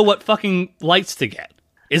need to know what fucking lights to get.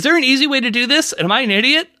 Is there an easy way to do this? Am I an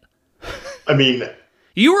idiot? I mean...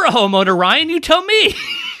 You were a homeowner, Ryan. You tell me.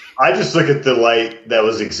 I just look at the light that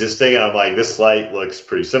was existing, and I'm like, this light looks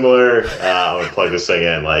pretty similar. I'm going to plug this thing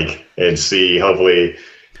in, and see, hopefully...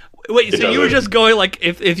 Wait, so you were just going,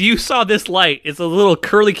 if you saw this light, it's a little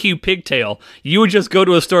curly Q pigtail, you would just go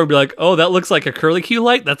to a store and be like, oh, that looks like a curly Q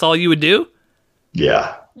light? That's all you would do?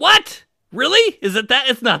 Yeah. What? Really? Is it that?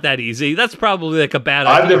 It's not that easy. That's probably like a bad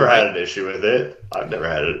idea. I've never had an issue with it. I've never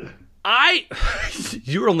had it.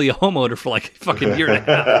 You were only a homeowner for like a fucking year and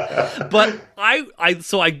a half. But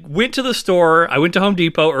so I went to the store. I went to Home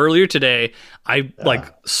Depot earlier today. I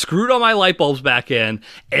screwed all my light bulbs back in,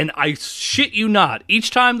 and I shit you not,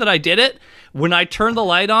 each time that I did it, when I turned the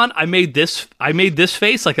light on, I made this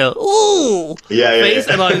face, like a ooh face,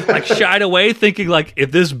 and I shied away, thinking like,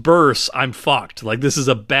 if this bursts, I'm fucked. Like, this is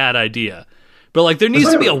a bad idea. But like, there needs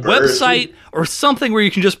to be a website or something where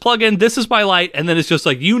you can just plug in, this is my light, and then it's just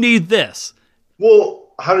like, you need this.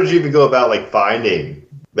 Well, how did you even go about like finding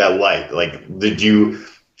that light? Like, did you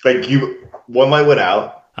one light went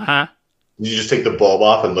out? Did you just take the bulb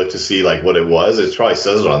off and look to see like what it was? It probably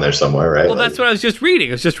says it on there somewhere, right? Well, that's what I was just reading.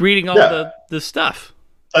 I was just reading all the stuff.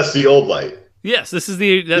 That's the old light. Yes, this is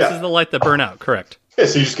the light that burned out. Correct. Yeah,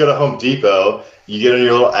 so you just go to Home Depot, you get on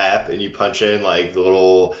your little app, and you punch in like the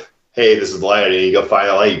little, hey, this is the light, and you go find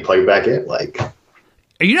a light, you plug it back in. Like,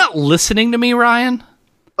 are you not listening to me, Ryan?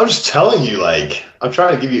 I'm just telling you, like, I'm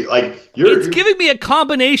trying to give you, like, it's giving me a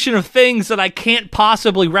combination of things that I can't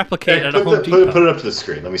possibly replicate at a Home Depot. Put it up to the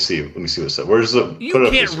screen. Let me see what's up. Where's the? You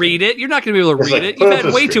can't read it. You're not going to be able to read it. You've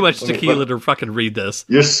had way too much tequila to fucking read this.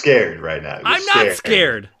 You're scared right now. I'm not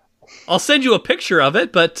scared. I'll send you a picture of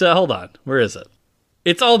it, but hold on. Where is it?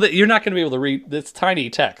 It's all that you're not going to be able to read. It's tiny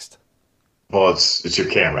text. Well, it's your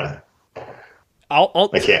camera. I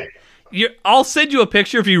can't. I'll send you a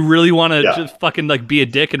picture if you really want to just fucking like be a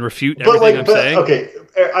dick and refute everything I'm saying. Okay,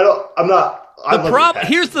 I'm not.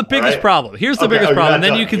 Here's the biggest problem. Here's the biggest problem.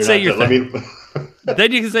 Then you can say your thing.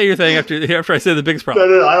 Then you can say your thing after I say the biggest problem.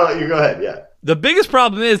 No, I don't. You go ahead. Yeah. The biggest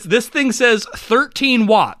problem is this thing says 13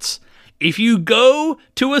 watts. If you go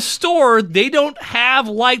to a store, they don't have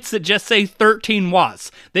lights that just say 13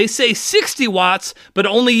 watts. They say 60 watts, but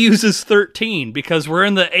only uses 13 because we're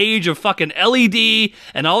in the age of fucking LED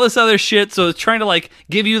and all this other shit, so it's trying to like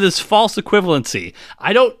give you this false equivalency.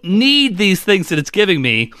 I don't need these things that it's giving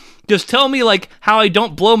me. Just tell me like how I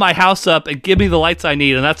don't blow my house up and give me the lights I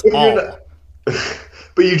need, and that's all.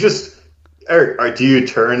 But you just... Eric, do you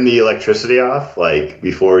turn the electricity off like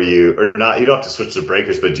before you, or not? You don't have to switch the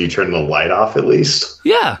breakers, but do you turn the light off at least?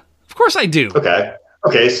 Yeah, of course I do.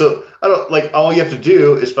 Okay. So I don't like all you have to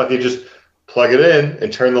do is fucking just plug it in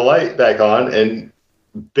and turn the light back on, and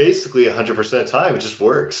basically 100% of the time it just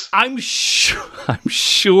works. I'm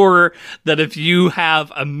sure that if you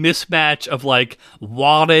have a mismatch of like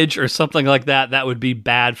wattage or something like that, that would be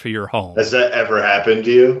bad for your home. Has that ever happened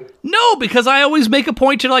to you? No, because I always make a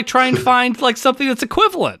point to like try and find like something that's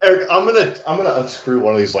equivalent. Eric, I'm gonna unscrew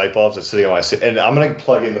one of these light bulbs that's sitting on my seat, and I'm gonna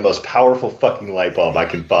plug in the most powerful fucking light bulb I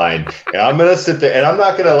can find, and I'm gonna sit there, and I'm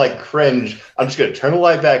not gonna like cringe. I'm just gonna turn the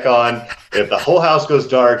light back on, and if the whole house goes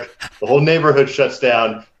dark, the whole neighborhood shuts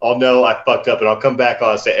down, I'll know I fucked up, and I'll come back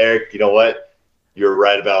on and say, Eric, you know what? You're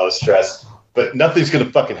right about all the stress, but nothing's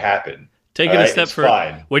gonna fucking happen. Take it a step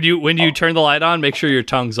further. When you turn the light on, make sure your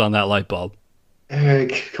tongue's on that light bulb.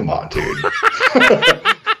 Eric, come on, dude.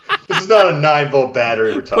 This is not a 9-volt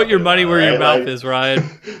battery we're talking Put your money about, where your mouth is, Ryan.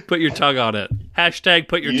 Put your tongue on it. Hashtag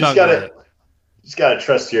put your tongue on it. You just gotta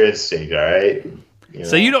trust your instinct, all right?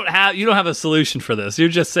 So you don't have a solution for this. You're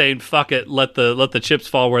just saying, fuck it, let the chips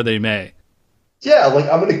fall where they may. Yeah, like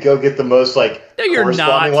I'm gonna go get the most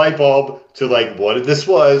corresponding light bulb to like what this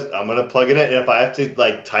was. I'm gonna plug it in, and if I have to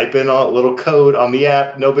like type in a little code on the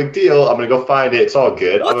app, no big deal. I'm gonna go find it. It's all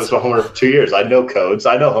good. I was a homeowner for 2 years. I know codes.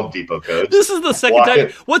 I know Home Depot codes. This is the second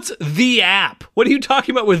time. What's the app? What are you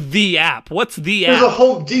talking about with the app? What's the app? There's a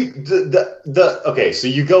Home Depot. Okay, so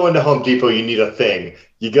you go into Home Depot. You need a thing.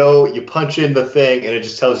 You go, you punch in the thing, and it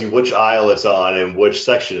just tells you which aisle it's on and which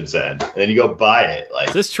section it's in, and then you go buy it. Like,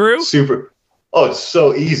 is this true? Super. Oh, it's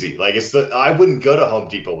so easy. Like I wouldn't go to Home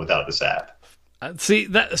Depot without this app. See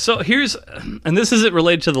that? So here's, and this isn't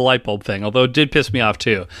related to the light bulb thing, although it did piss me off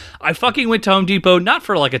too. I fucking went to Home Depot not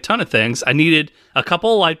for like a ton of things. I needed a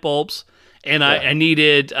couple of light bulbs, and I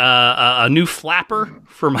needed a new flapper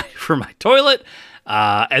for my toilet,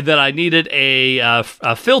 and then I needed a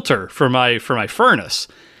filter for my furnace.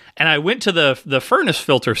 And I went to the furnace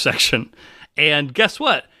filter section, and guess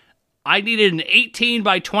what? I needed an 18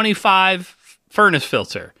 by 25 furnace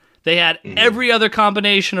filter. They had every other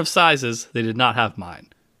combination of sizes. They did not have mine.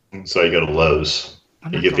 So you go to Lowe's.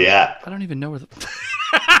 You get the app. I don't even know where the...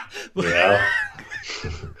 Yeah.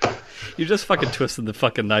 You just fucking twisted the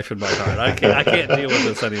fucking knife in my heart. I can't deal with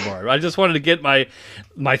this anymore. I just wanted to get my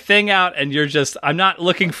thing out, and you're just... I'm not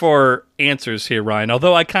looking for answers here, Ryan,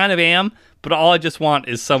 although I kind of am, but all I just want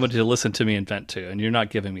is someone to listen to me and vent to, and you're not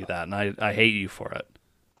giving me that, and I hate you for it.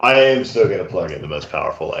 I am still going to plug in the most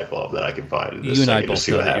powerful light bulb that I can find in this You and I thing both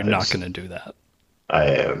know that you're not going to do that. I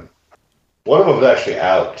am. One of them is actually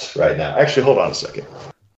out right now. Actually, hold on a second.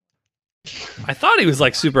 I thought he was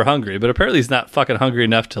like super hungry, but apparently he's not fucking hungry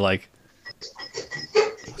enough to like...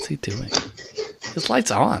 What's he doing? His light's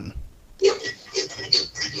on.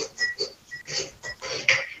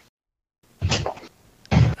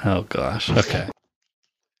 Oh gosh. Okay.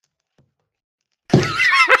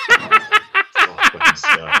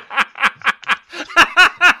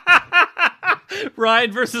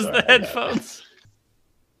 Ryan versus the headphones.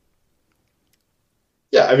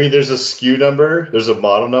 Yeah, I mean, there's a SKU number, there's a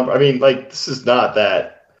model number. I mean, like, this is not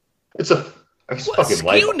that. It's a fucking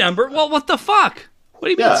light bulb. SKU number? Well, what the fuck? What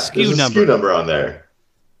do you mean SKU number? SKU number on there.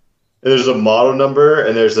 And there's a model number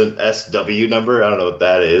and there's an SW number. I don't know what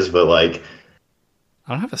that is, but like,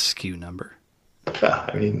 I don't have a SKU number. Yeah,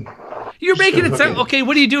 I mean, you're making it sound okay.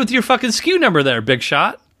 What do you do with your fucking SKU number there, Big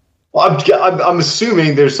Shot? Well, I'm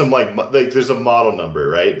assuming there's some like there's a model number,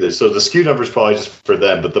 right? So the SKU number is probably just for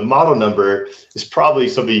them, but the model number is probably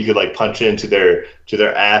something you could like punch into their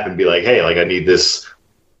app and be like, hey, like I need this.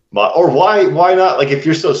 Or why not? Like if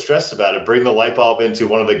you're so stressed about it, bring the light bulb into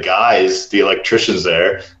one of the guys, the electricians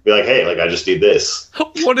there. Be like, hey, like I just need this.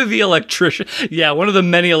 One of the electricians, yeah, one of the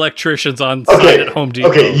many electricians on site at Home Depot.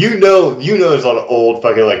 Okay, you know, there's a lot of old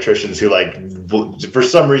fucking electricians who like, for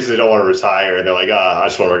some reason they don't want to retire, and they're like, I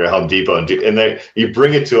just want to work at Home Depot, and you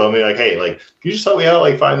bring it to them, and you're like, hey, like, can you just help me out,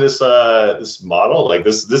 like find this this model, like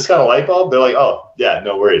this kind of light bulb? They're like, oh yeah,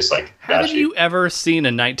 no worries. Like, have you ever seen a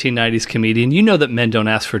 1990s comedian? You know that men don't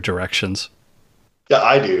ask for directions. Yeah,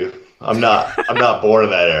 I do. I'm not born in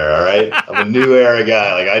that era, all right? I'm a new era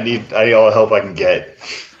guy. Like I need all the help I can get.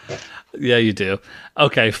 Yeah, you do.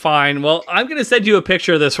 Okay, fine. Well, I'm going to send you a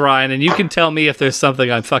picture of this, Ryan, and you can tell me if there's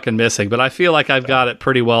something I'm fucking missing, but I feel like I've got it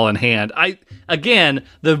pretty well in hand. Again,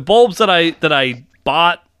 the bulbs that I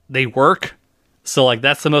bought, they work. So like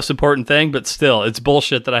that's the most important thing, but still, it's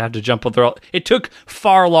bullshit that I have to jump through. It took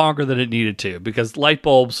far longer than it needed to because light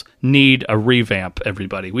bulbs need a revamp,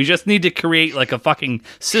 everybody. We just need to create like a fucking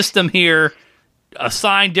system here,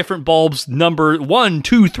 assign different bulbs, number 1,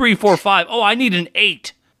 2, 3, 4, 5. Oh, I need an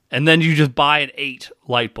 8. And then you just buy an 8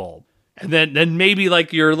 light bulb. And then maybe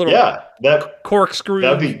like your little corkscrew.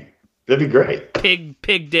 That'd be great.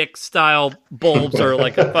 Pig dick style bulbs are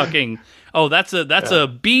like a fucking... Oh, that's a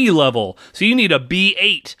B level. So you need a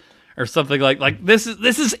B8 or something like this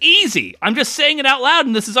is easy. I'm just saying it out loud,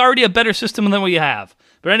 and this is already a better system than we have.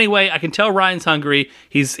 But anyway, I can tell Ryan's hungry.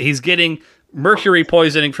 He's getting mercury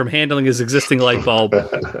poisoning from handling his existing light bulb.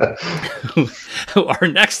 Our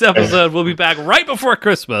next episode will be back right before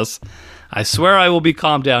Christmas. I swear I will be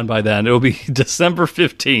calmed down by then. It will be December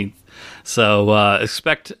 15th. So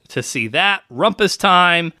expect to see that. Rumpus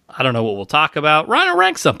time. I don't know what we'll talk about. Ryan will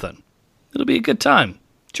rank something. It'll be a good time.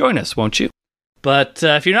 Join us, won't you? But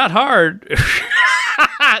if you're not hard...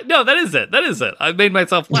 No, that is it. I made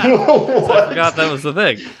myself laugh. So I forgot that was the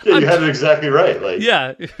thing. Yeah, you had it exactly right. Like,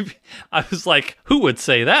 yeah, I was like, who would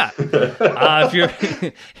say that?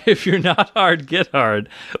 If you're not hard, get hard.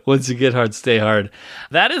 Once you get hard, stay hard.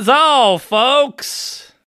 That is all,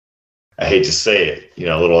 folks. I hate to say it,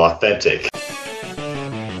 a little authentic.